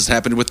prisons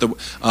happened with the,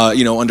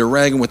 under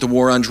Reagan with the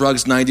war on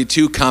drugs.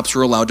 92 cops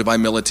were allowed to buy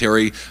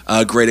military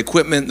grade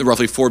equipment, the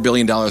roughly $4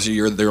 billion a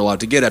year that they're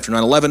allowed to get. After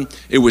 9/11,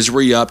 it was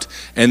re-upped,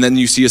 and then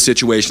you see a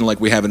situation like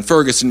we have in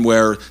Ferguson,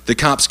 where the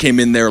cops came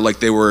in there like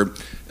they were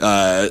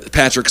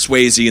Patrick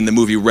Swayze in the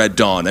movie Red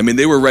Dawn. I mean,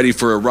 they were ready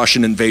for a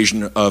Russian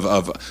invasion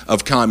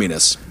of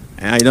communists.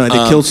 I know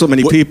they killed so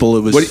many people.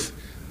 It was.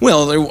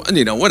 Well,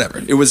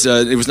 whatever. It was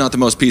not the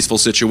most peaceful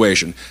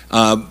situation.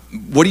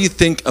 What do you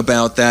think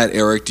about that,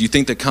 Eric? Do you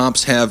think that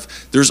cops have?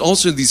 There's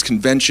also these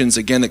conventions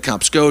again that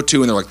cops go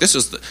to, and they're like, "This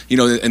is,"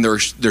 and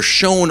they're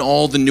shown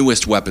all the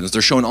newest weapons.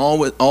 They're shown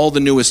all the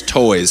newest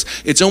toys.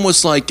 It's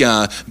almost like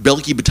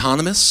Belky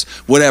Batonomous,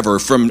 whatever,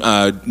 from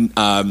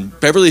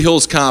Beverly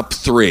Hills Cop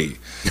 3.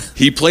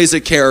 He plays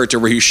a character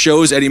where he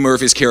shows Eddie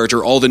Murphy's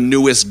character all the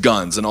newest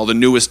guns and all the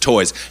newest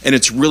toys. And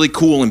it's really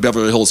cool in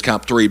Beverly Hills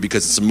Cop 3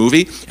 because it's a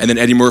movie, and then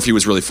Eddie Murphy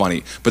was really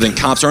funny. But then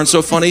cops aren't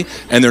so funny,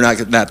 and they're not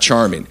that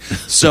charming.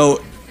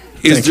 So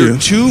is there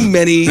too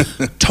many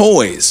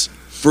toys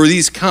for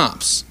these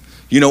cops?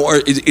 Or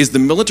is the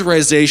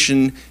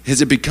militarization,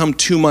 has it become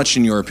too much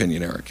in your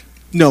opinion, Eric?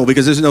 No,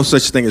 because there's no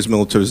such thing as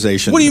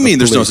militarization. What do you mean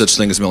there's no such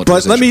thing as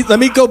militarization? But let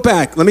me go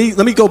back. Let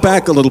me go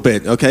back a little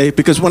bit, okay?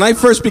 Because when I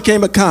first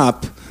became a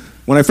cop,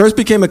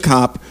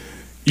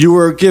 you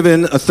were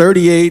given a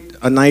 .38,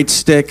 a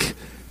nightstick,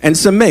 and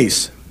some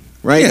mace,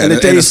 right? Yeah, and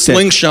a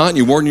slingshot, and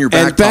you wore it in your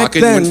back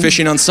pocket and went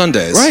fishing on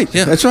Sundays. Right,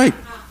 yeah. That's right.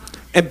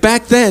 And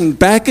back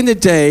in the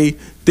day,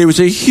 there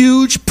was a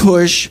huge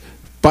push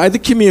by the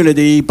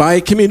community, by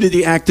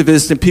community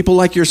activists and people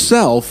like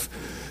yourself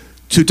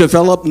to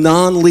develop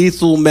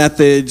non-lethal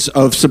methods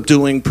of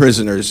subduing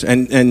prisoners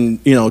and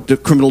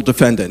criminal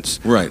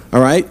defendants. Right.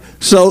 All right?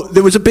 So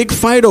there was a big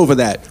fight over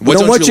that. What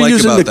don't you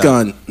like about that?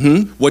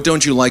 Gun. What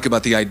don't you like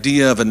about the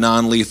idea of a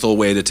non-lethal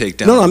way to take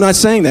down? No, I'm not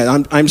saying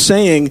that. I'm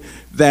saying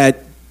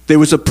that there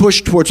was a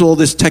push towards all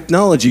this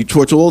technology,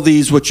 towards all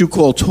these what you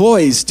call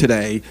toys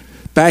today,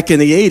 back in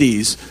the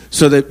 80s,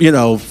 so that,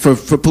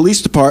 for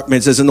police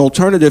departments as an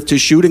alternative to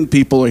shooting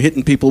people or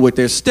hitting people with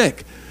their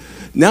stick.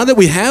 Now that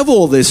we have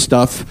all this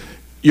stuff,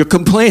 you're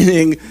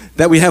complaining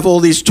that we have all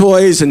these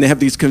toys and they have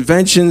these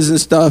conventions and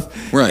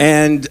stuff. Right.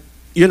 And,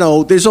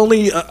 there's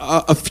only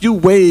a few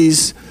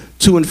ways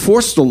to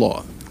enforce the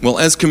law. Well,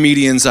 as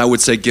comedians, I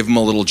would say give them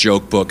a little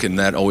joke book, and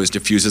that always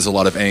diffuses a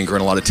lot of anger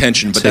and a lot of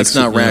tension, but that's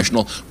not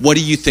rational. What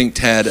do you think,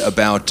 Ted,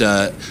 about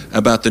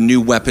the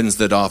new weapons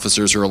that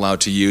officers are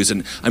allowed to use?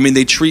 And, I mean,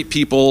 they treat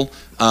people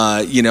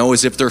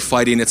as if they're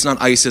fighting. It's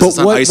not ISIS, But it's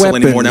not what ISIL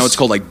anymore. weapons? Now it's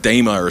called like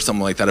DAMA or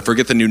something like that. I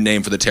forget the new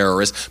name for the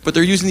terrorists, but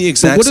they're using the But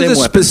exact what are same the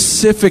weapons.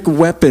 specific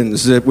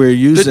weapons that we're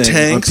using The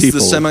tanks, on people?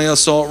 the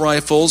semi-assault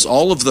rifles,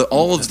 all of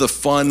the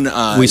fun.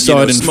 We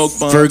saw it in smoke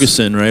bombs.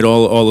 Ferguson, right?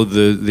 All of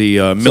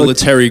the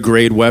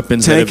military-grade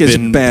weapons that have tank is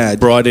been bad.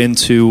 brought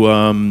into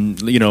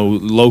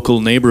local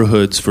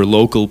neighborhoods for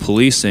local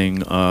policing.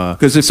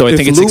 Because if, so I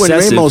think it's Lou and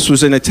excessive. Ramos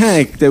was in a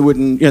tank, they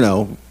wouldn't,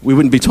 we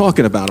wouldn't be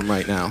talking about him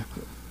right now.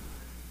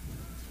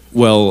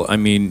 Well, I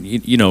mean,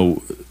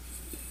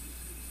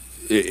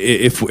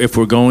 if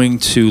we're going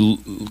to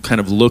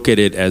kind of look at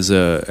it as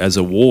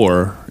a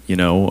war,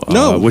 No,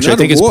 which not I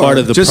think a is war. part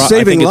of the Just I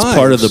saving think it's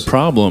part of the lives.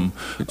 problem.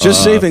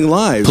 Just saving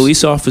lives.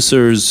 Police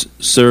officers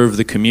serve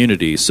the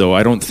community, so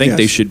I don't think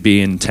they Yes. should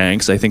be in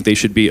tanks. I think they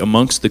should be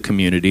amongst the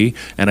community,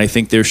 and I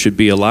think there should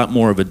be a lot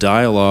more of a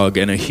dialogue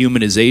and a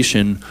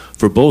humanization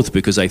for both,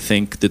 because I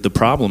think that the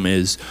problem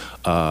is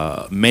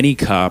many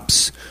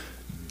cops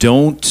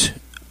don't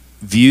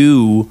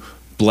view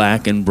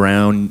black and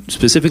brown,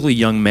 specifically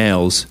young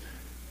males,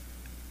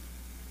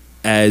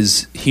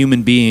 as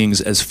human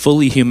beings, as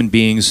fully human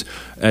beings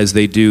as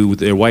they do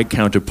their white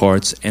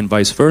counterparts, and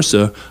vice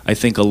versa. I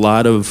think a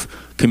lot of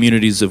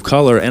communities of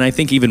color, and I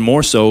think even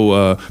more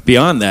so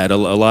beyond that, a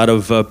lot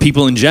of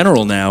people in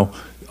general now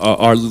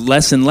are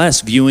less and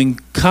less viewing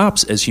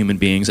cops as human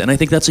beings, and I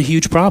think that's a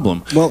huge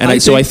problem. Well, I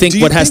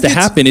think what has to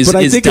happen is But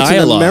I think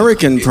dialogue. it's an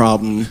American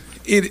problem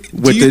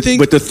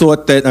with the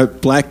thought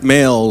that black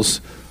males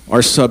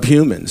are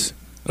subhumans.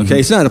 Okay,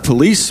 It's not a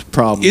police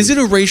problem. Is it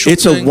a racial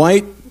It's thing? a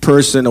white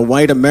person, a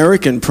white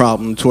American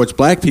problem towards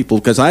black people,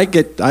 because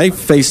I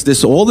face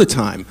this all the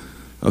time.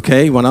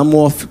 Okay, when I'm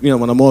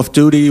off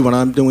duty, when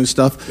I'm doing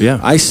stuff,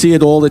 I see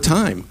it all the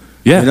time.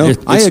 Yeah,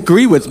 I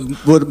agree with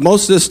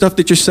most of the stuff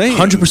that you're saying.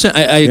 100%.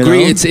 I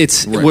agree.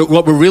 It's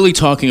what we're really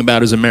talking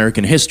about is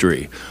American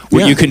history,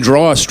 where you can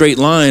draw a straight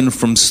line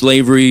from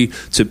slavery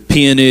to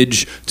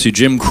peonage to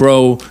Jim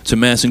Crow to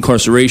mass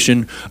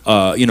incarceration,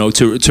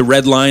 to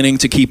redlining,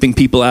 to keeping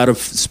people out of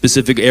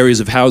specific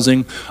areas of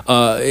housing.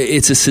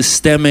 It's a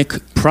systemic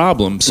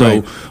problem.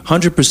 So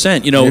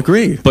 100%. I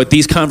agree. But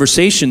these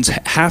conversations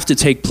have to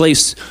take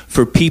place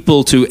for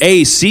people to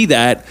see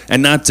that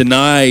and not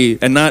deny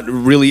and not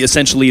really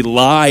essentially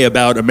lie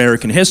about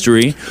American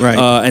history, right?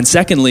 And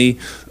secondly,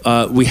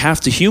 we have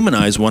to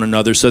humanize one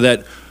another so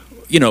that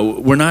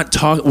we're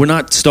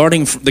not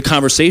starting the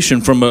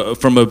conversation from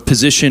a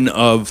position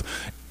of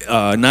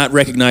not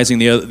recognizing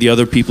the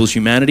other people's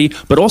humanity,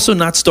 but also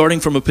not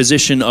starting from a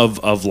position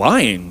of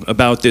lying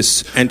about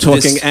this and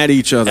talking this at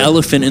each other.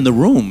 Elephant in the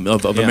room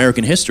of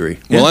American history.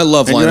 Well, I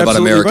love And lying you're about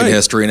absolutely American right.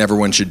 history, and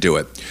everyone should do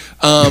it.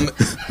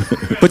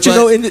 But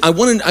I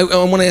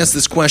want to ask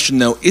this question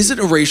though: is it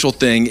a racial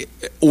thing,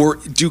 or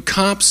do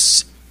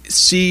cops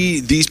see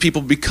these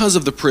people because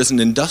of the prison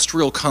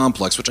industrial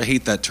complex, which I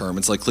hate that term.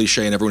 It's like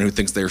cliche, and everyone who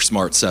thinks they're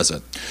smart says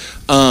it.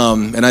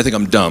 And I think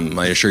I'm dumb,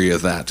 I assure you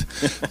of that.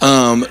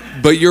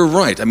 But you're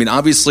right. I mean,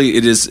 obviously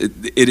it's a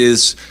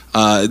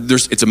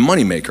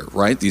moneymaker,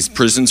 right? These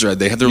prisons,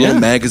 they have their little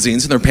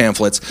magazines and their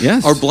pamphlets.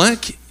 Yes. Are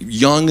black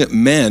young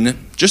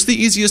men just the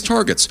easiest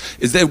targets?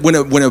 Is that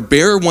when a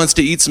bear wants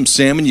to eat some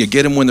salmon, you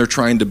get them when they're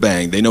trying to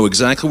bang. They know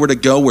exactly where to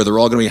go, where they're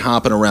all going to be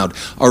hopping around.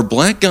 Are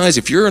black guys,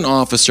 if you're an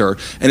officer,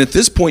 and at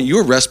this point you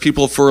arrest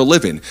people for a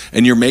living,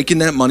 and you're making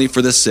that money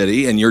for the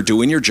city, and you're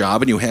doing your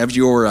job, and you have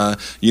your,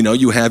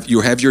 you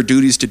have your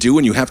duties to do,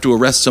 and you have to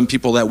arrest some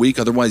people that week,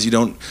 otherwise you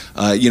don't,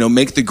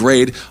 make the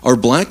grade. Are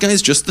black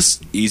guys just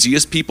the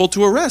easiest people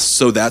to arrest?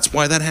 So that's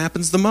why that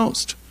happens the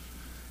most.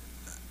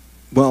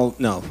 Well,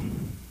 no.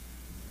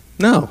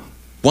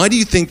 Why do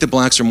you think that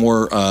blacks are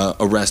more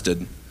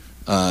arrested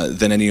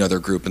than any other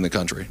group in the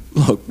country?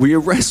 Look, we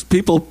arrest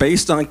people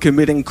based on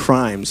committing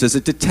crimes. As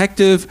a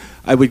detective,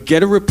 I would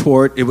get a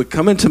report, it would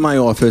come into my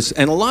office,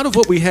 and a lot of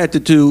what we had to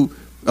do,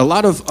 a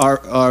lot of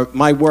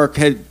my work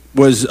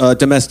was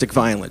domestic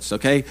violence,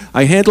 okay?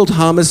 I handled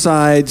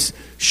homicides,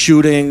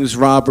 shootings,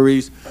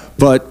 robberies,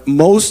 but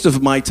most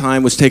of my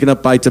time was taken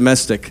up by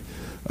domestic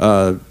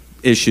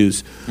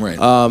issues. Right.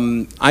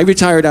 I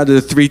retired out of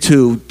the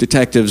 3-2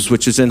 Detectives,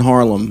 which is in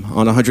Harlem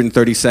on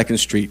 132nd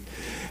Street.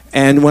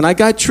 And when I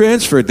got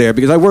transferred there,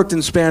 because I worked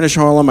in Spanish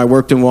Harlem, I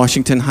worked in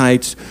Washington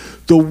Heights,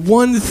 the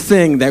one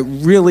thing that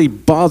really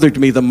bothered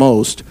me the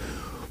most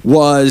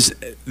was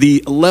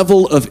the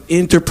level of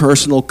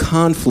interpersonal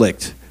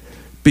conflict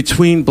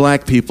between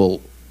black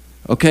people,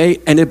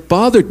 okay? And it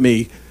bothered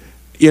me,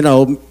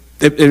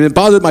 it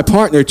bothered my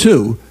partner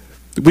too.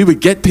 We would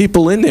get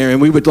people in there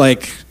and we would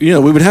we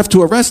would have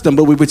to arrest them,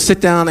 but we would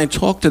sit down and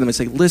talk to them and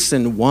say,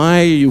 listen,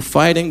 why are you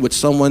fighting with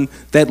someone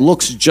that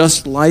looks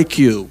just like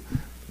you?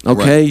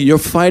 Okay? Right. You're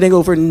fighting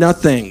over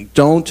nothing.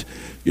 Don't,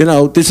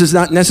 this is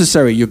not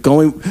necessary. You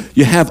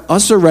have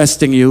us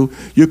arresting you.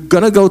 You're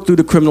going to go through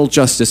the criminal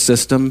justice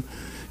system.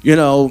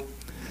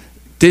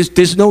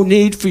 There's no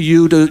need for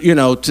you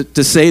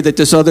to say that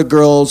this other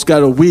girl's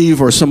got a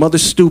weave or some other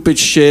stupid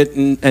shit.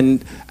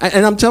 And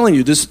I'm telling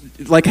you, this,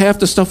 like half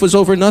the stuff was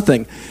over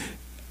nothing.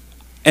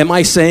 Am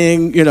I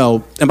saying,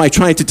 am I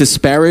trying to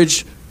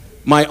disparage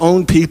my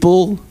own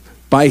people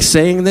by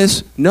saying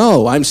this?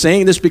 No, I'm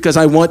saying this because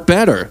I want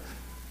better.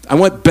 I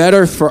want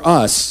better for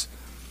us,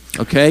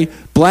 okay?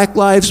 Black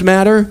lives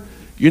matter.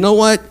 You know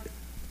what?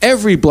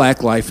 Every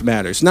black life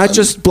matters, not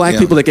just black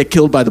people that get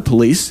killed by the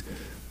police.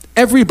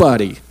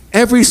 Everybody,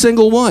 every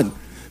single one.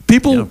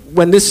 People,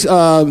 when this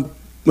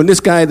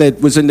guy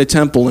that was in the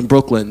temple in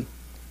Brooklyn,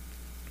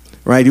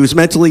 right, he was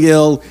mentally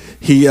ill.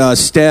 He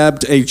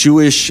stabbed a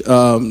Jewish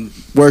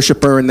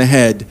worshiper in the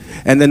head,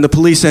 and then the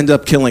police end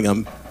up killing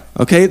him.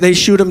 Okay, they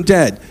shoot him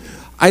dead.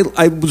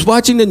 I was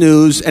watching the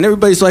news, and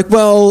everybody's like,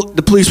 well,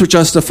 the police were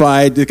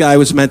justified. The guy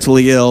was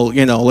mentally ill.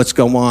 Let's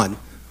go on.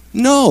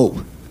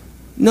 No.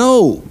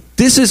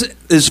 This is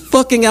as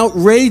fucking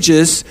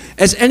outrageous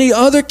as any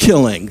other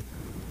killing.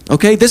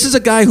 Okay? This is a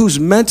guy who's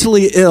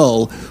mentally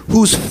ill,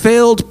 who's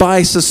failed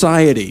by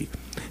society.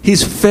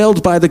 He's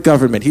failed by the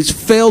government. He's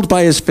failed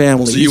by his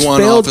family. So you He's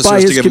want failed by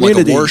officers his to give him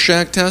community. like a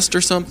Rorschach test or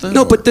something?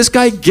 No, but this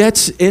guy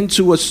gets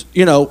into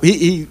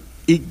he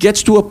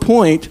gets to a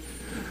point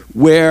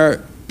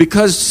where,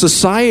 because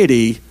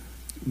society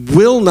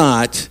will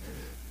not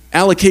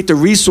allocate the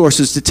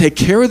resources to take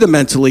care of the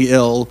mentally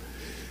ill,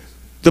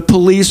 the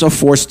police are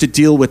forced to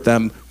deal with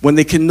them when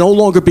they can no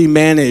longer be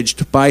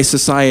managed by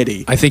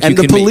society. I think and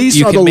the police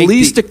are the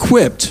least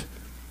equipped,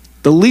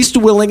 the least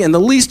willing, and the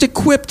least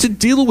equipped to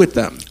deal with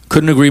them.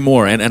 Couldn't agree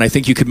more. And I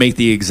think you could make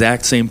the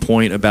exact same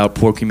point about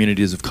poor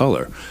communities of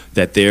color,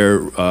 that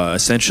they're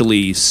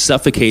essentially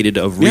suffocated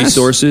of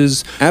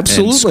resources and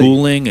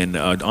schooling and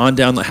on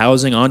down the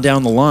housing, on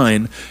down the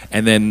line.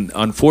 And then,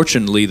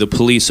 unfortunately, the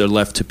police are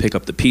left to pick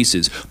up the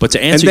pieces. But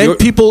to answer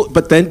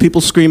But then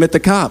people scream at the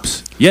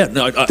cops. Yeah,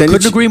 no, I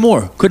couldn't agree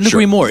more.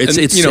 Agree more.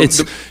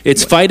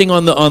 It's fighting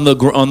on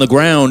the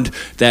ground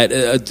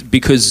that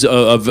because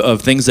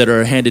of things that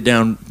are handed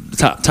down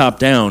top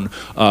down.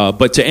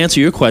 But to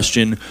answer your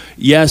question,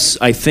 yes,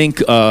 I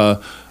think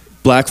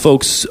black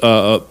folks,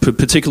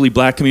 particularly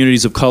black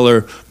communities of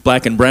color,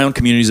 black and brown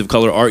communities of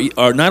color,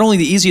 are not only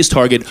the easiest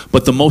target,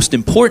 but the most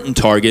important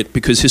target,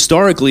 because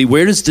historically,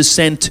 where does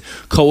dissent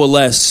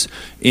coalesce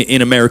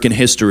in American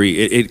history?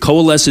 It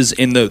coalesces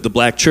in the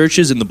black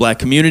churches, in the black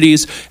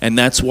communities, and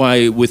that's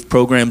why with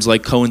programs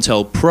like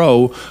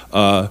COINTELPRO,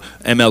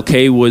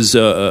 MLK was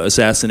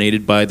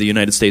assassinated by the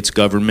United States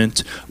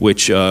government,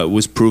 which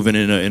was proven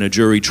in a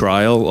jury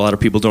trial. A lot of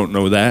people don't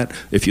know that.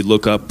 If you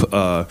look up,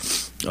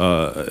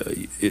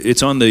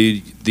 it's on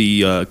the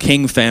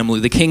King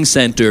family, the King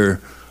Center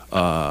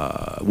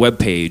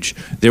webpage.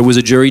 There was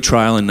a jury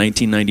trial in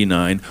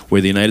 1999 where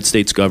the United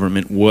States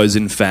government was,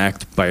 in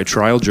fact, by a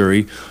trial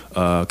jury,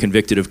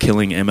 convicted of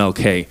killing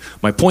MLK.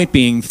 My point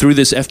being, through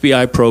this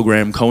FBI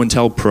program,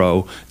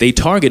 COINTELPRO, they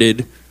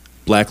targeted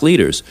black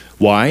leaders.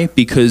 Why?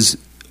 Because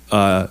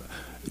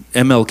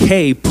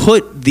MLK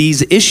put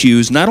these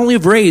issues, not only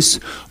of race,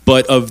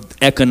 but of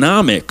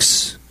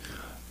economics,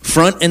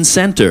 front and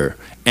center.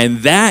 And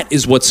that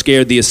is what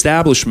scared the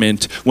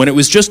establishment. When it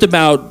was just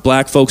about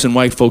black folks and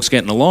white folks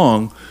getting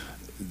along,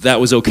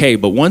 that was okay.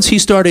 But once he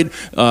started,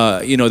 they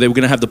were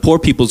going to have the Poor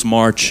People's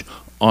March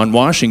on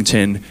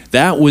Washington,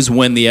 that was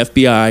when the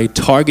FBI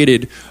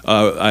targeted,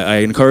 I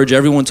encourage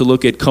everyone to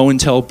look at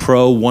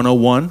COINTELPRO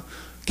 101,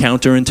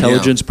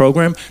 counterintelligence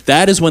program.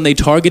 That is when they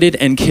targeted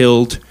and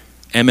killed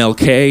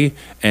MLK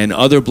and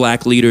other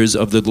black leaders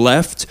of the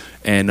left,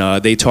 and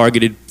they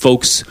targeted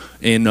folks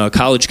in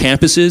college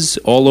campuses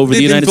all over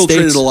the United States. They've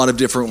infiltrated a lot of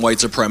different white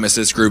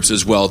supremacist groups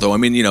as well, though. I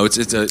mean,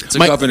 it's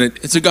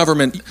a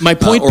government my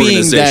point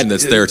organization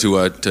that's there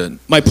to.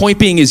 My point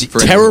being is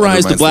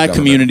terrorize the black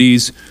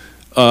communities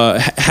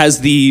has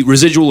the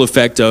residual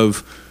effect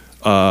of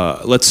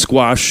let's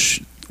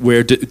squash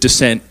where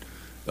dissent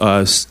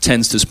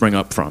tends to spring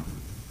up from.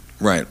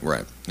 Right.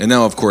 And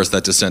now, of course,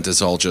 that dissent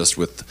is all just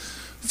with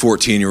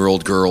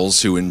 14-year-old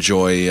girls who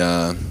enjoy,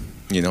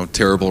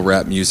 terrible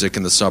rap music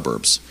in the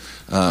suburbs.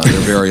 They're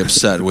very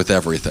upset with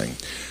everything.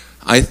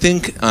 I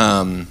think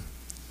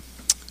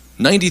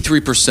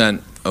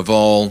 93% of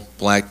all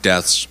black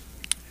deaths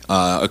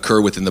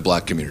occur within the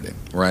black community,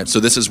 right? So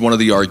this is one of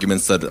the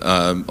arguments that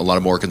a lot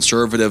of more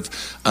conservative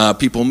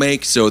people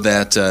make, so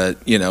that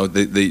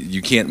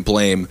you can't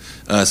blame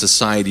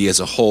society as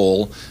a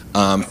whole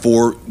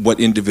for what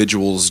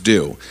individuals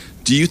do.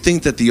 Do you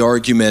think that the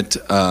argument,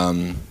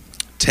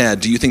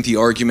 Ted, do you think the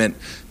argument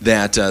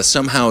that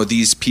somehow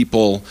these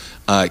people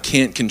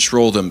can't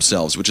control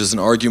themselves, which is an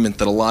argument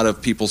that a lot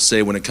of people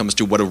say when it comes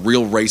to what a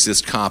real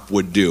racist cop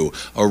would do.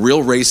 A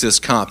real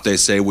racist cop, they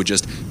say, would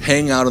just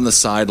hang out on the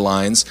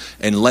sidelines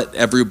and let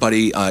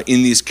everybody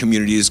in these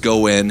communities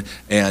go in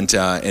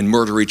and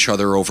murder each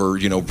other over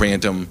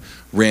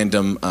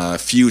random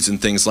feuds and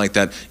things like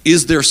that.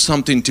 Is there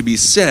something to be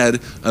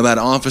said about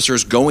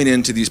officers going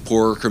into these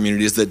poorer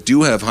communities that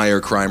do have higher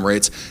crime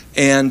rates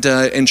and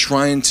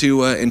trying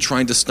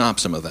to stop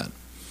some of that?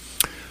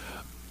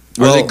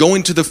 Are they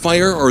going to the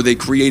fire, or are they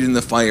creating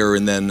the fire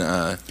and then?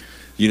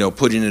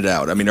 putting it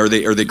out? I mean, are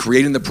they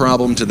creating the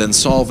problem to then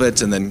solve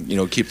it and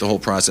then keep the whole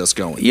process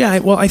going? Yeah,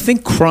 well, I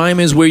think crime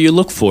is where you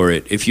look for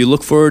it. If you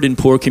look for it in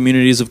poor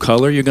communities of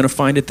color, you're going to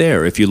find it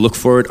there. If you look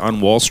for it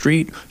on Wall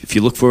Street, if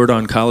you look for it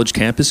on college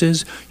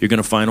campuses, you're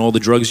going to find all the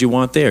drugs you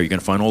want there. You're going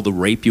to find all the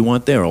rape you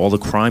want there, all the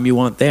crime you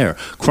want there.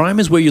 Crime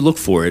is where you look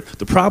for it.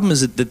 The problem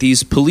is that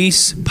these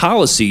police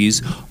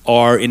policies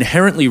are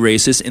inherently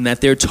racist in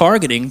that they're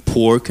targeting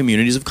poor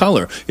communities of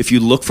color. If you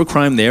look for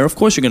crime there, of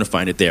course you're going to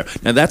find it there.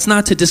 Now, that's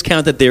not to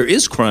discount that there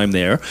is crime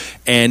there,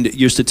 and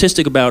your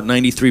statistic about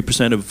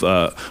 93%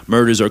 of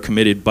murders are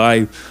committed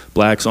by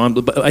blacks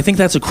but I think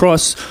that's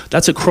across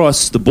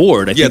the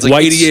board. I think it's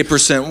like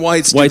 88%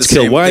 whites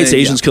kill whites, thing.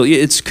 Asians kill.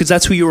 It's because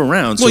that's who you're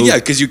around. Well,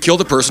 because you killed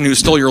a person who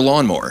stole your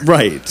lawnmower.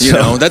 Right.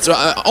 That's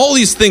all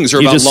these things are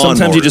about lawnmowers.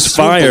 Sometimes you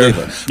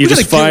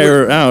just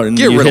fire out and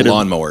get rid of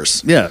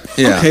lawnmowers. Yeah.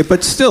 Okay,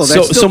 but still,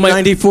 that's still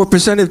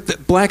 94%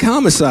 of black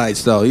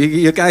homicides, though.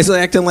 You guys are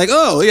acting like,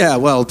 oh yeah,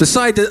 well,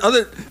 beside the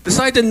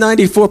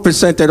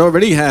 94% that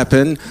already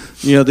happened,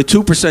 the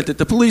 2% that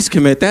the police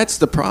commit, that's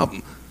the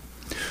problem.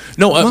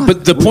 No,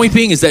 but the point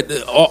being is that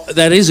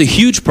that is a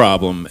huge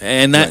problem,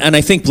 and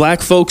I think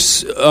black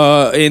folks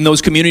in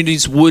those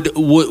communities would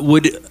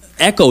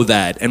echo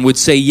that and would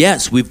say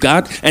yes, we've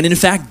got, and in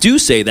fact do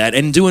say that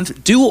and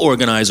do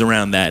organize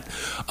around that.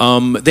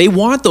 They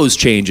want those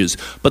changes,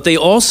 but they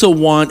also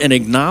want an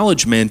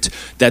acknowledgement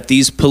that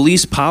these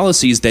police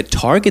policies that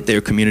target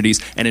their communities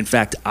and in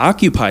fact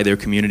occupy their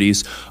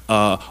communities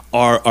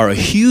are a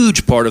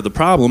huge part of the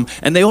problem,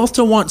 and they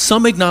also want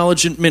some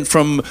acknowledgement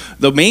from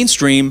the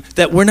mainstream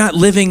that we're not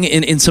living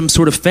in some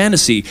sort of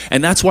fantasy,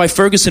 and that's why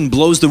Ferguson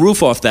blows the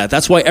roof off that.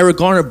 That's why Eric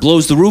Garner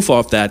blows the roof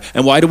off that.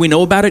 And why do we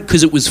know about it?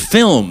 Because it was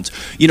filmed.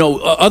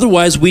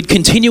 Otherwise we'd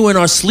continue in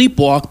our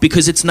sleepwalk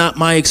because it's not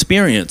my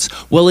experience.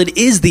 Well, it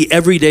is the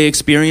everyday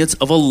experience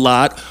of a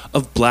lot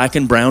of black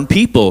and brown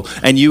people,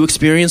 and you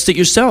experienced it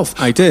yourself.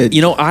 I did.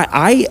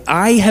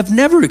 I have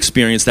never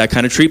experienced that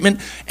kind of treatment,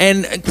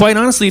 and quite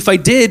honestly, if I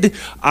did,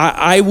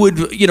 I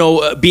would,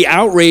 be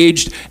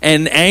outraged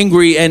and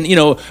angry, and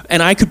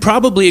and I could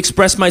probably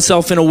express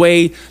myself in a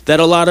way that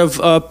a lot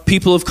of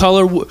people of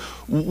color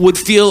would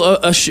feel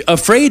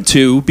afraid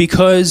to,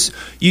 because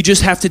you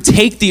just have to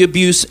take the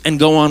abuse and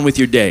go on with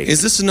your day.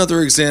 Is this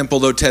another example,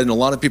 though, Ted? And a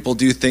lot of people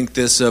do think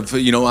this of,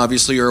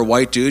 obviously you're a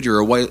white dude, you're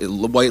a white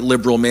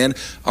liberal man.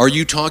 Are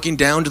you talking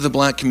down to the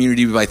black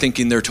community by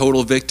thinking they're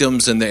total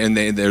victims and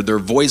they're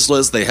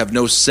voiceless, they have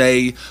no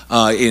say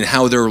in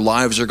how their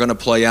lives are going to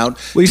play out?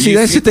 Well,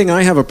 that's the thing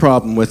I have a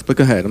problem with, but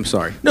go ahead, I'm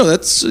sorry. No,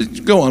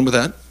 go on with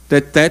that.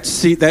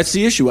 That's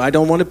the issue. I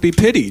don't want to be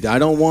pitied. I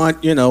don't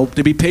want,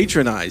 to be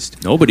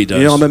patronized. Nobody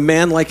does. I'm a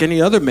man like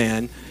any other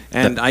man,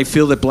 and I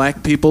feel that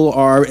black people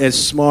are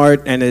as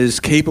smart and as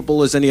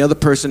capable as any other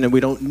person, and we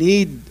don't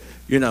need,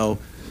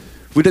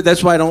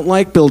 that's why I don't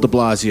like Bill de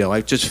Blasio.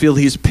 I just feel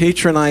he's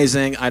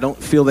patronizing. I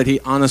don't feel that he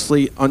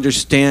honestly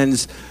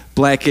understands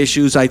black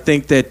issues. I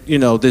think that,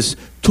 this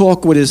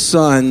talk with his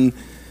son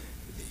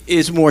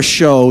is more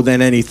show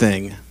than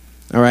anything.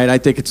 All right? I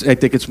think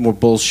it's more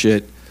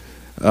bullshit.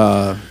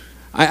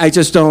 I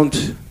just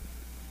don't.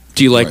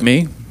 Do you like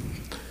me?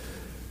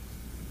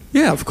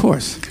 Yeah, of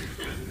course.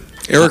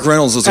 Eric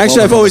Reynolds is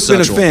actually. I've always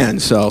been a fan,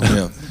 so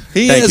yeah.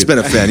 He has been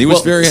a fan. He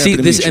was very happy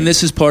to meet you. And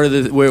this is part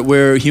of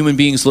where human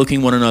beings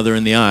looking one another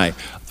in the eye.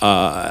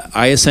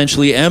 I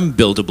essentially am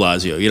Bill de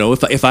Blasio.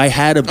 If I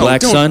had a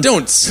black son,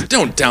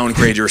 don't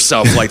downgrade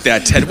yourself like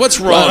that, Ted. What's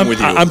wrong with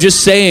you? I'm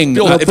just saying.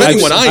 Bill,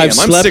 I've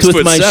slept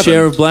with my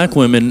share of black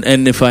women,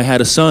 and if I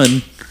had a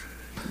son,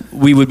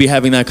 we would be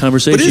having that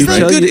conversation.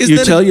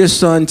 You tell your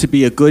son to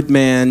be a good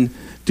man,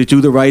 to do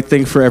the right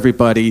thing for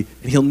everybody,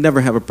 and he'll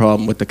never have a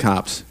problem with the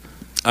cops.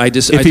 I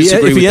disagree with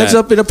that. If he ends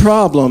up in a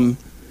problem,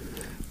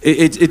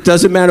 it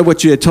doesn't matter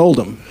what you had told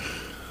him.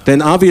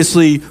 Then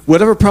obviously,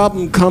 whatever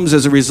problem comes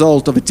as a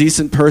result of a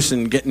decent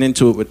person getting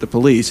into it with the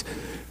police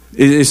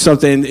is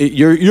something.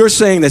 You're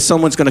saying that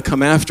someone's going to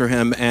come after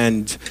him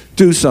and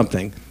do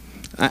something.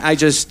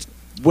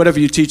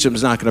 Whatever you teach them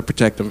is not going to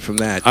protect them from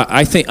that.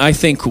 I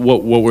think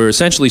what we're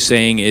essentially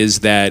saying is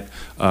that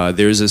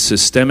there's a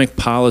systemic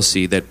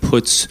policy that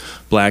puts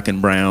black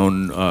and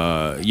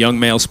brown, young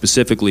males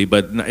specifically,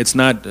 but it's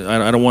not,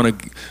 I don't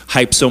want to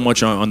hype so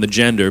much on the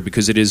gender,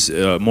 because it is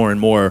more and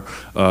more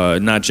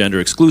not gender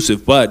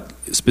exclusive, but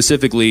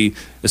specifically,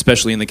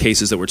 especially in the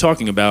cases that we're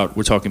talking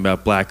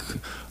about black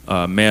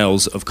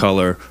males of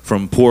color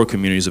from poor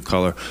communities of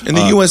color. And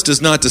the U.S.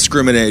 does not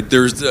discriminate.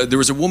 There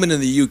was a woman in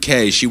the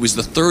U.K. She was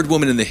the third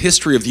woman in the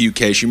history of the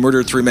U.K. She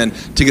murdered 3 men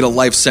to get a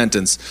life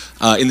sentence.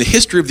 In the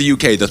history of the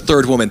U.K., the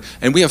third woman,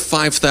 and we have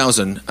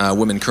 5,000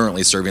 women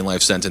currently serving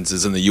life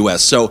sentences in the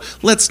U.S. So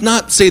let's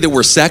not say that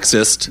we're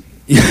sexist.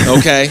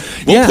 Okay?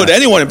 We'll put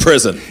anyone in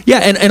prison. Yeah,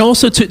 and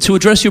also to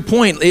address your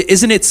point,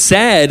 isn't it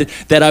sad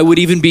that I would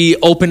even be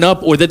opened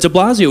up, or that de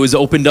Blasio is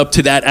opened up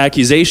to that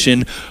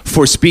accusation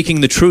for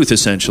speaking the truth,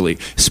 essentially?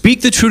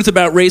 Speak the truth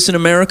about race in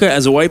America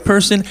as a white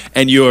person,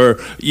 and you're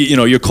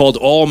called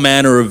all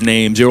manner of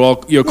names.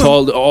 You're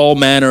called all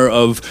manner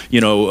of,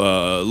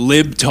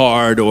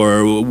 libtard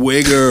or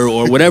wigger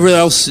or whatever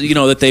else,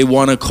 that they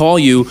want to call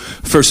you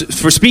for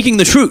speaking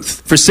the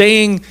truth, for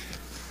saying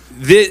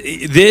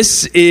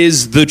this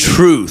is the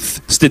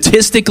truth.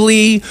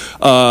 Statistically,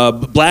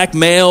 black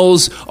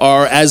males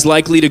are as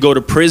likely to go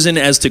to prison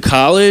as to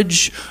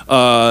college,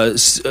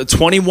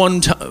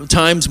 21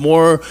 times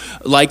more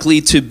likely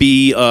to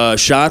be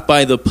shot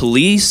by the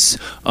police.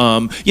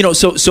 We're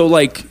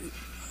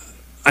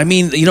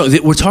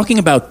talking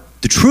about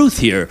the truth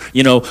here,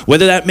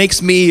 whether that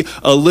makes me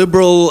a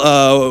liberal,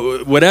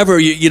 whatever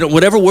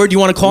word you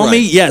want to call me.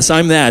 Yes,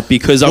 I'm that,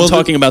 because I'm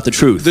talking about the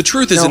truth. The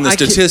truth is in the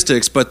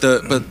statistics, but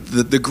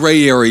the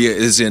gray area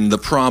is in the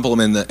problem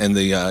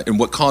and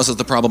what causes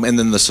the problem, and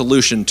then the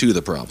solution to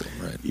the problem.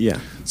 Right? Yeah.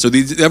 So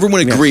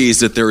everyone agrees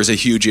that there is a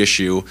huge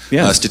issue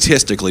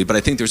statistically, but I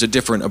think there's a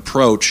different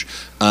approach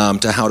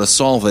to how to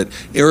solve it.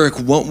 Eric,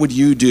 what would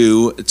you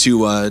do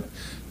to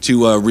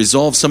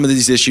resolve some of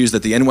these issues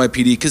that the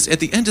NYPD, because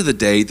at the end of the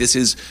day, it's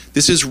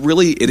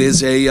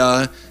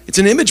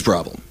an image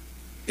problem.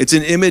 It's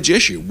an image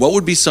issue. What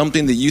would be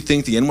something that you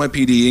think the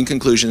NYPD, in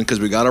conclusion, because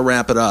we got to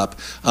wrap it up,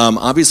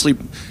 obviously,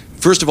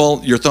 first of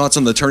all, your thoughts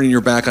on the turning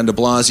your back on de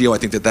Blasio. I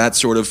think that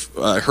sort of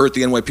hurt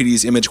the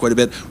NYPD's image quite a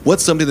bit.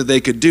 What's something that they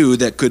could do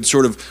that could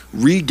sort of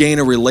regain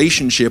a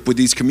relationship with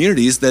these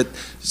communities that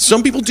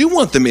some people do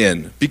want them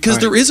in, because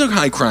there is a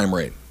high crime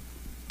rate?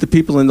 The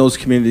people in those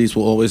communities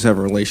will always have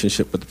a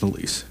relationship with the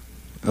police.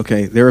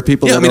 Okay, there are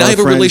people. Yeah, I have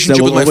a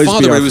relationship with my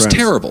father, but it was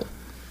terrible.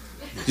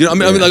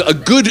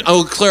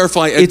 I'll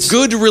clarify, a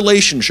good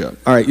relationship.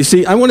 All right, you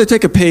see, I want to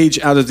take a page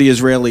out of the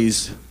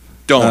Israelis'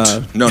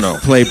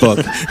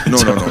 playbook.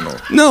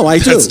 No. No, I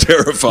do. That's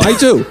terrifying. I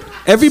do.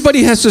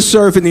 Everybody has to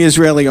serve in the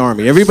Israeli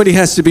army. Everybody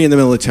has to be in the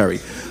military.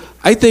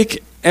 I think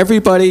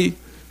everybody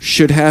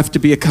should have to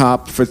be a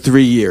cop for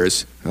 3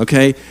 years,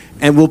 okay?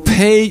 And we'll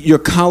pay your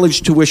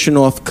college tuition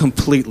off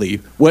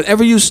completely.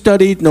 Whatever you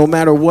studied, no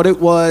matter what it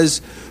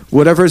was,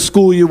 whatever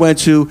school you went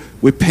to,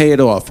 we pay it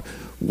off.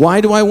 Why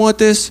do I want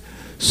this?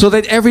 So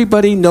that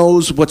everybody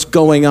knows what's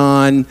going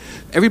on,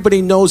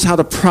 everybody knows how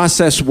the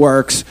process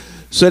works,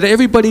 so that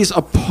everybody's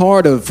a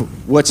part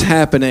of what's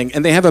happening,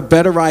 and they have a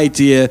better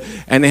idea,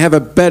 and they have a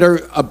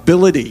better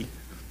ability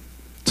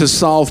to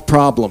solve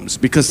problems,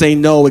 because they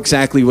know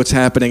exactly what's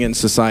happening in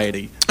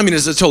society.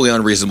 It's a totally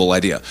unreasonable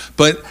idea,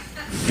 but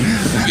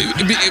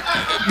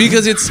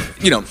because it's,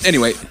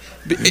 anyway,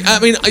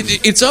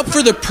 it's up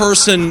for the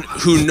person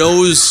who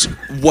knows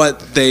what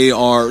they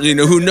are,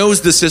 who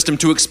knows the system,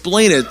 to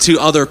explain it to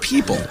other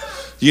people.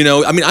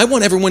 I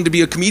want everyone to be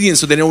a comedian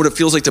so they know what it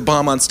feels like to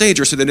bomb on stage,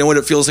 or so they know what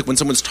it feels like when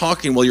someone's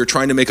talking while you're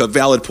trying to make a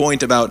valid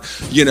point about,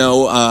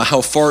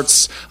 how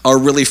farts are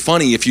really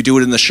funny if you do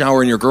it in the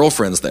shower and your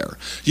girlfriend's there.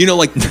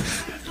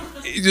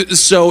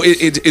 So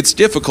it's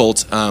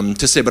difficult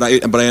to say, but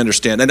I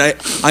understand, and I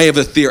have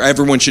a theory.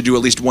 Everyone should do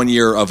at least 1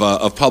 year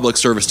of public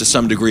service to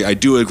some degree. I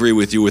do agree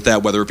with you with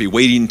that, whether it be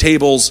waiting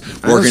tables,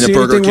 working at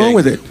Burger King,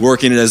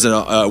 working as an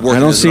officer. I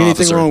don't see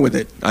anything wrong with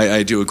it.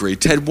 I do agree.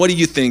 Ted, what do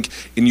you think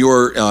in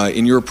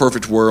your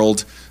perfect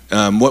world?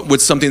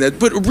 What's something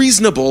but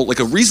reasonable, like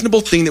a reasonable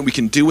thing that we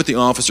can do with the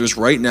officers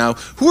right now?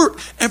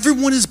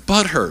 Everyone is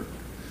butthurt.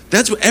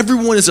 That's what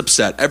everyone is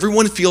upset.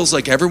 Everyone feels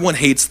like everyone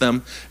hates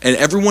them, and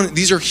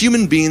these are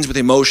human beings with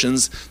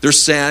emotions. They're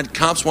sad.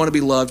 Cops want to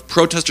be loved.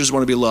 Protesters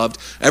want to be loved.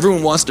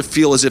 Everyone wants to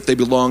feel as if they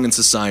belong in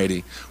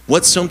society.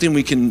 What's something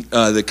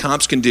the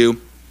cops can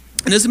do?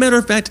 And as a matter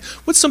of fact,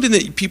 what's something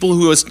that people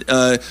who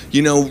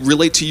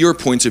relate to your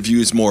points of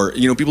views more,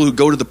 people who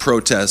go to the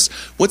protests,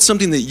 what's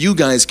something that you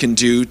guys can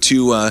do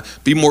to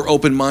be more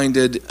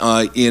open-minded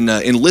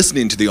in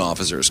listening to the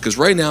officers? Because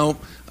right now,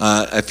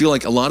 I feel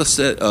like a lot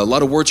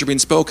of words are being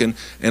spoken,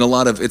 and a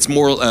lot of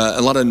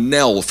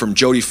Nell from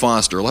Jodie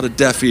Foster, a lot of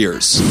deaf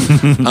ears.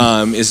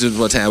 Is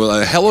what's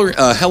happening?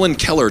 Helen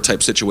Keller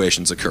type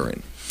situations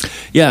occurring.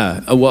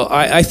 Yeah, well,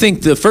 I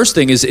think the first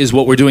thing is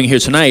what we're doing here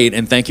tonight,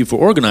 and thank you for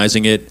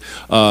organizing it.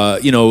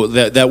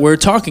 That we're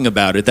talking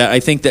about it. That I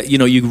think that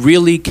you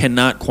really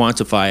cannot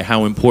quantify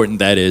how important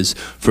that is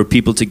for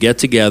people to get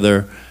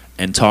together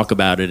and talk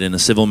about it in a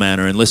civil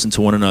manner and listen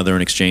to one another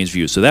and exchange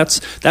views. So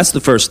that's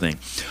the first thing.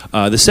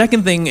 The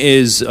second thing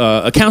is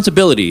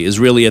accountability is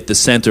really at the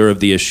center of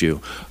the issue.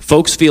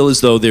 Folks feel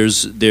as though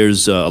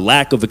there's a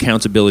lack of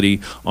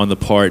accountability on the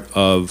part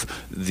of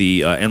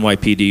the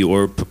NYPD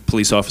or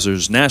police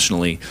officers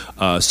nationally.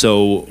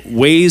 So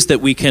ways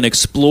that we can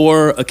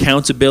explore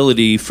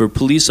accountability for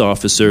police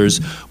officers,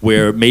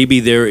 where maybe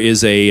there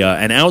is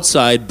an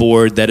outside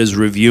board that is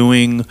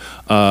reviewing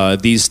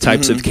these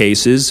types of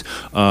cases,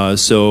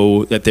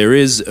 so that there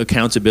is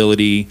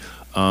accountability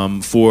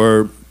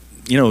for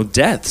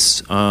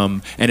deaths,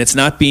 and it's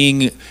not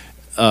being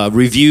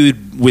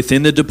reviewed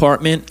within the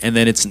department, and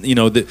then it's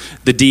the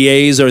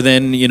DAs are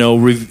then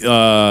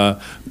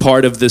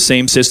part of the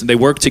same system. They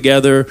work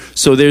together,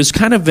 so there's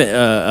kind of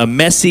a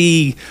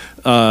messy,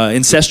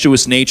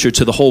 incestuous nature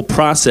to the whole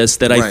process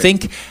that I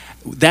think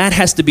that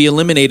has to be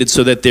eliminated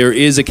so that there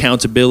is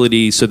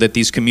accountability, so that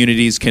these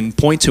communities can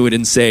point to it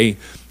and say,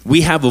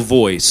 we have a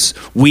voice.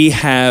 We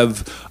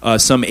have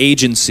some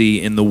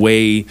agency in the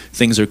way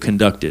things are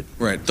conducted.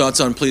 Right. Thoughts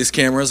on police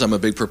cameras? I'm a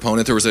big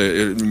proponent. There was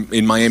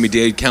in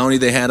Miami-Dade County,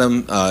 they had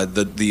them.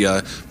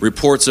 The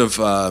reports of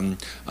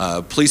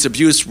police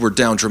abuse were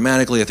down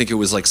dramatically. I think it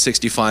was like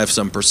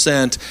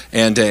 65%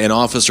 and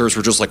officers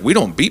were just like, we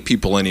don't beat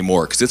people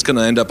anymore because it's going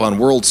to end up on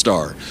World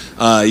Star.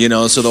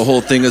 So the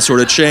whole thing has sort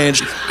of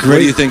changed. What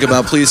do you think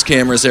about police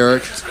cameras,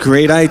 Eric?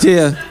 Great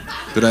idea.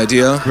 Good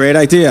idea. Great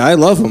idea. I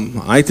love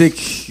them. I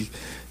think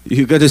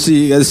you got to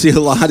see a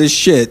lot of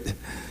shit.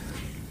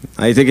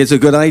 I think it's a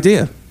good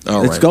idea.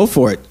 Let's go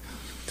for it.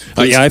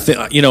 I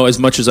think as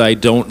much as I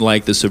don't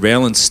like the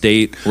surveillance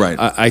state, right?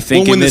 I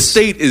think when the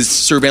state is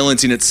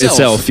surveillancing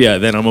itself,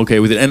 then I'm okay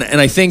with it.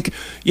 And I think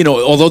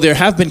although there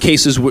have been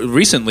cases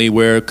recently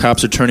where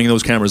cops are turning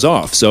those cameras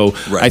off, so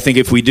I think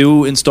if we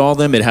do install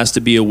them, it has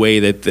to be a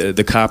way that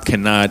the cop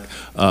cannot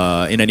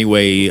in any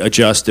way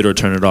adjust it or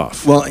turn it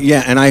off. Well,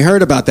 yeah, and I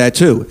heard about that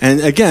too.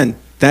 And again,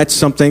 that's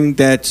something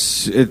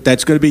that's going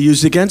to be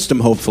used against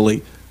them,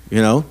 hopefully.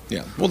 Yeah.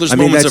 Well, there's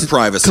moments of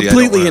privacy.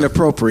 Completely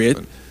inappropriate.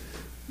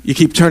 You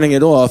keep turning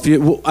it off.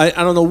 I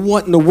don't know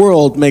what in the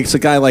world makes a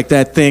guy like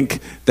that think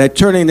that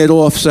turning it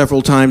off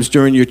several times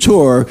during your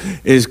tour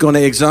is going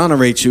to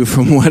exonerate you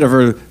from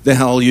whatever the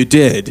hell you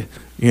did,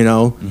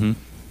 Mm-hmm.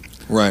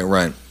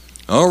 Right.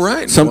 All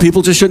right. Some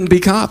people just shouldn't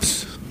be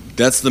cops.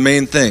 That's the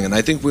main thing, and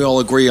I think we all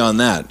agree on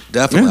that.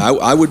 Definitely. Yeah.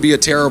 I would be a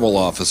terrible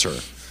officer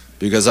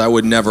because I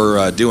would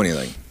never do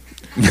anything.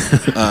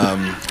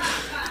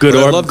 Good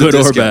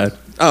or bad.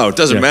 Oh, it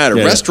doesn't matter.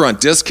 Restaurant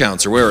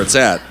discounts are where it's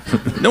at.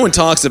 No one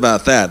talks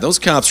about that. Those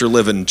cops are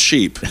living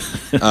cheap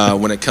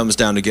when it comes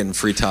down to getting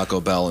free Taco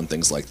Bell and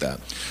things like that.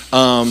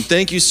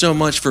 Thank you so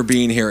much for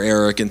being here,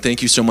 Eric, and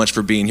thank you so much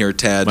for being here,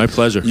 Ted. My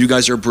pleasure. You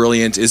guys are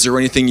brilliant. Is there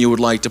anything you would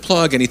like to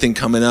plug? Anything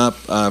coming up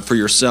for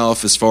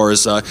yourself as far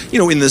as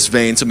in this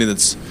vein, something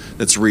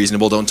that's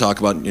reasonable? Don't talk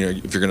about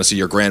if you're going to see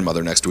your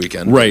grandmother next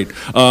weekend. Right.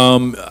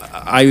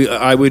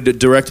 I would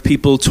direct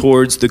people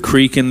towards the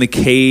Creek and the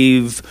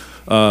Cave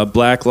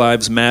Black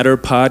Lives Matter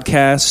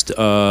podcast.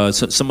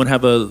 Someone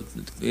have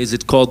is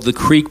it called The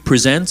Creek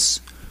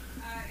Presents?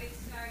 It's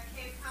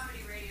Cave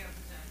Comedy Radio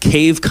Presents.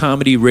 Cave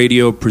Comedy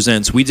Radio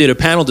Presents. We did a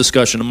panel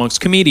discussion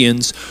amongst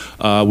comedians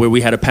where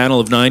we had a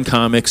panel of 9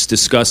 comics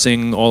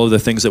discussing all of the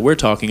things that we're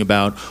talking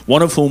about,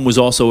 one of whom was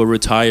also a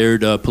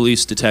retired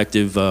police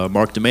detective,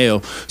 Mark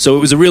DeMeo. So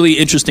it was a really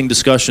interesting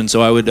discussion,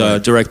 so I would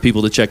direct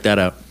people to check that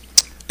out.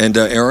 And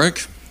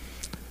Eric?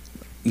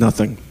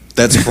 Nothing.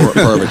 That's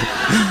perfect.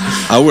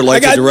 I would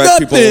like to direct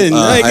people.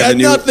 I got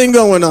nothing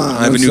going on.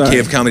 I have a new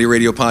Cave Comedy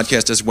Radio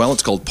podcast as well.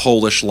 It's called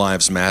Polish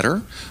Lives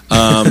Matter.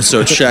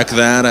 So check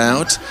that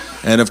out.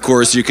 And of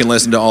course, you can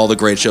listen to all the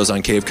great shows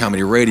on Cave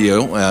Comedy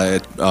Radio.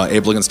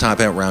 Abe Lincoln's Top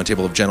Hat,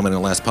 Roundtable of Gentlemen,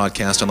 and the last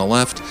podcast on the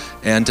left.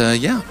 And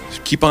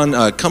keep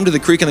on. Come to the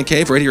Creek and the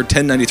Cave right here,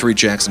 1093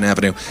 Jackson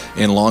Avenue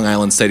in Long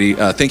Island City.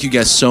 Thank you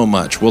guys so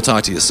much. We'll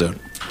talk to you soon.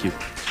 Thank you.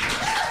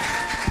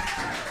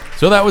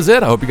 So that was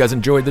it. I hope you guys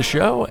enjoyed the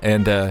show.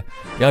 And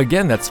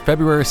again, that's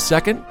February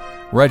 2nd,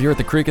 right here at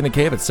the Creek in the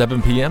Cave at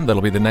 7 p.m.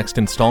 That'll be the next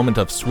installment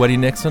of Sweaty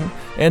Nixon.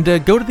 And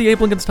go to the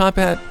Abe Lincoln's Top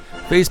Hat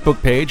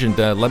Facebook page and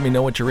let me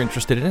know what you're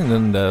interested in.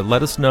 And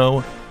let us know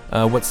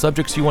what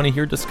subjects you want to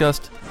hear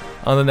discussed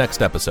on the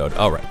next episode.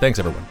 All right. Thanks,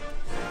 everyone.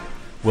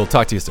 We'll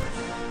talk to you soon.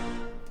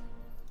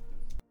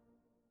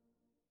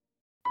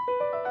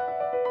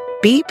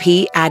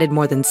 BP added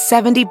more than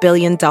 $70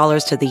 billion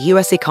to the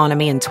U.S.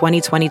 economy in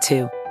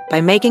 2022 by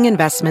making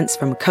investments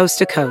from coast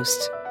to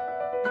coast.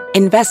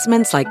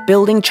 Investments like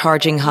building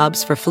charging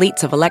hubs for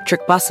fleets of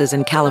electric buses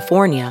in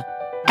California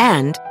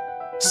and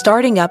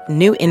starting up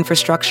new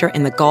infrastructure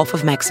in the Gulf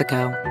of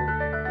Mexico.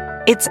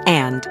 It's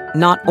and,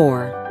 not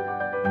or.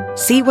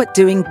 See what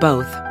doing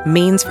both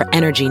means for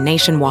energy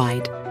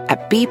nationwide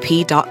at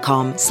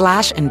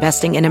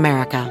bp.com/investing in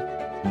America.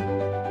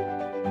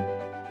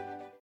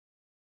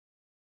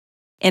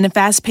 In a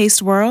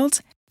fast-paced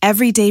world,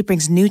 every day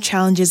brings new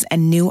challenges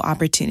and new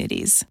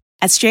opportunities.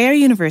 At Strayer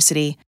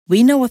University,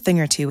 we know a thing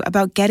or two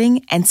about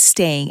getting and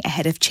staying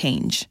ahead of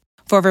change.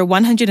 For over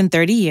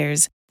 130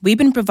 years, we've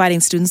been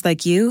providing students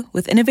like you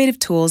with innovative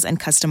tools and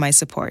customized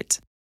support,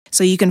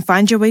 so you can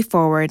find your way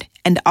forward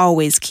and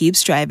always keep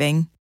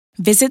striving.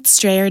 Visit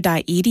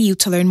strayer.edu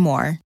to learn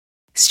more.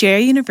 Strayer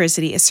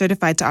University is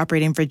certified to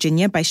operate in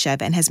Virginia by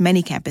Chev and has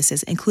many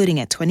campuses, including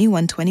at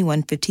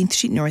 2121 15th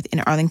Street North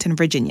in Arlington,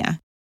 Virginia.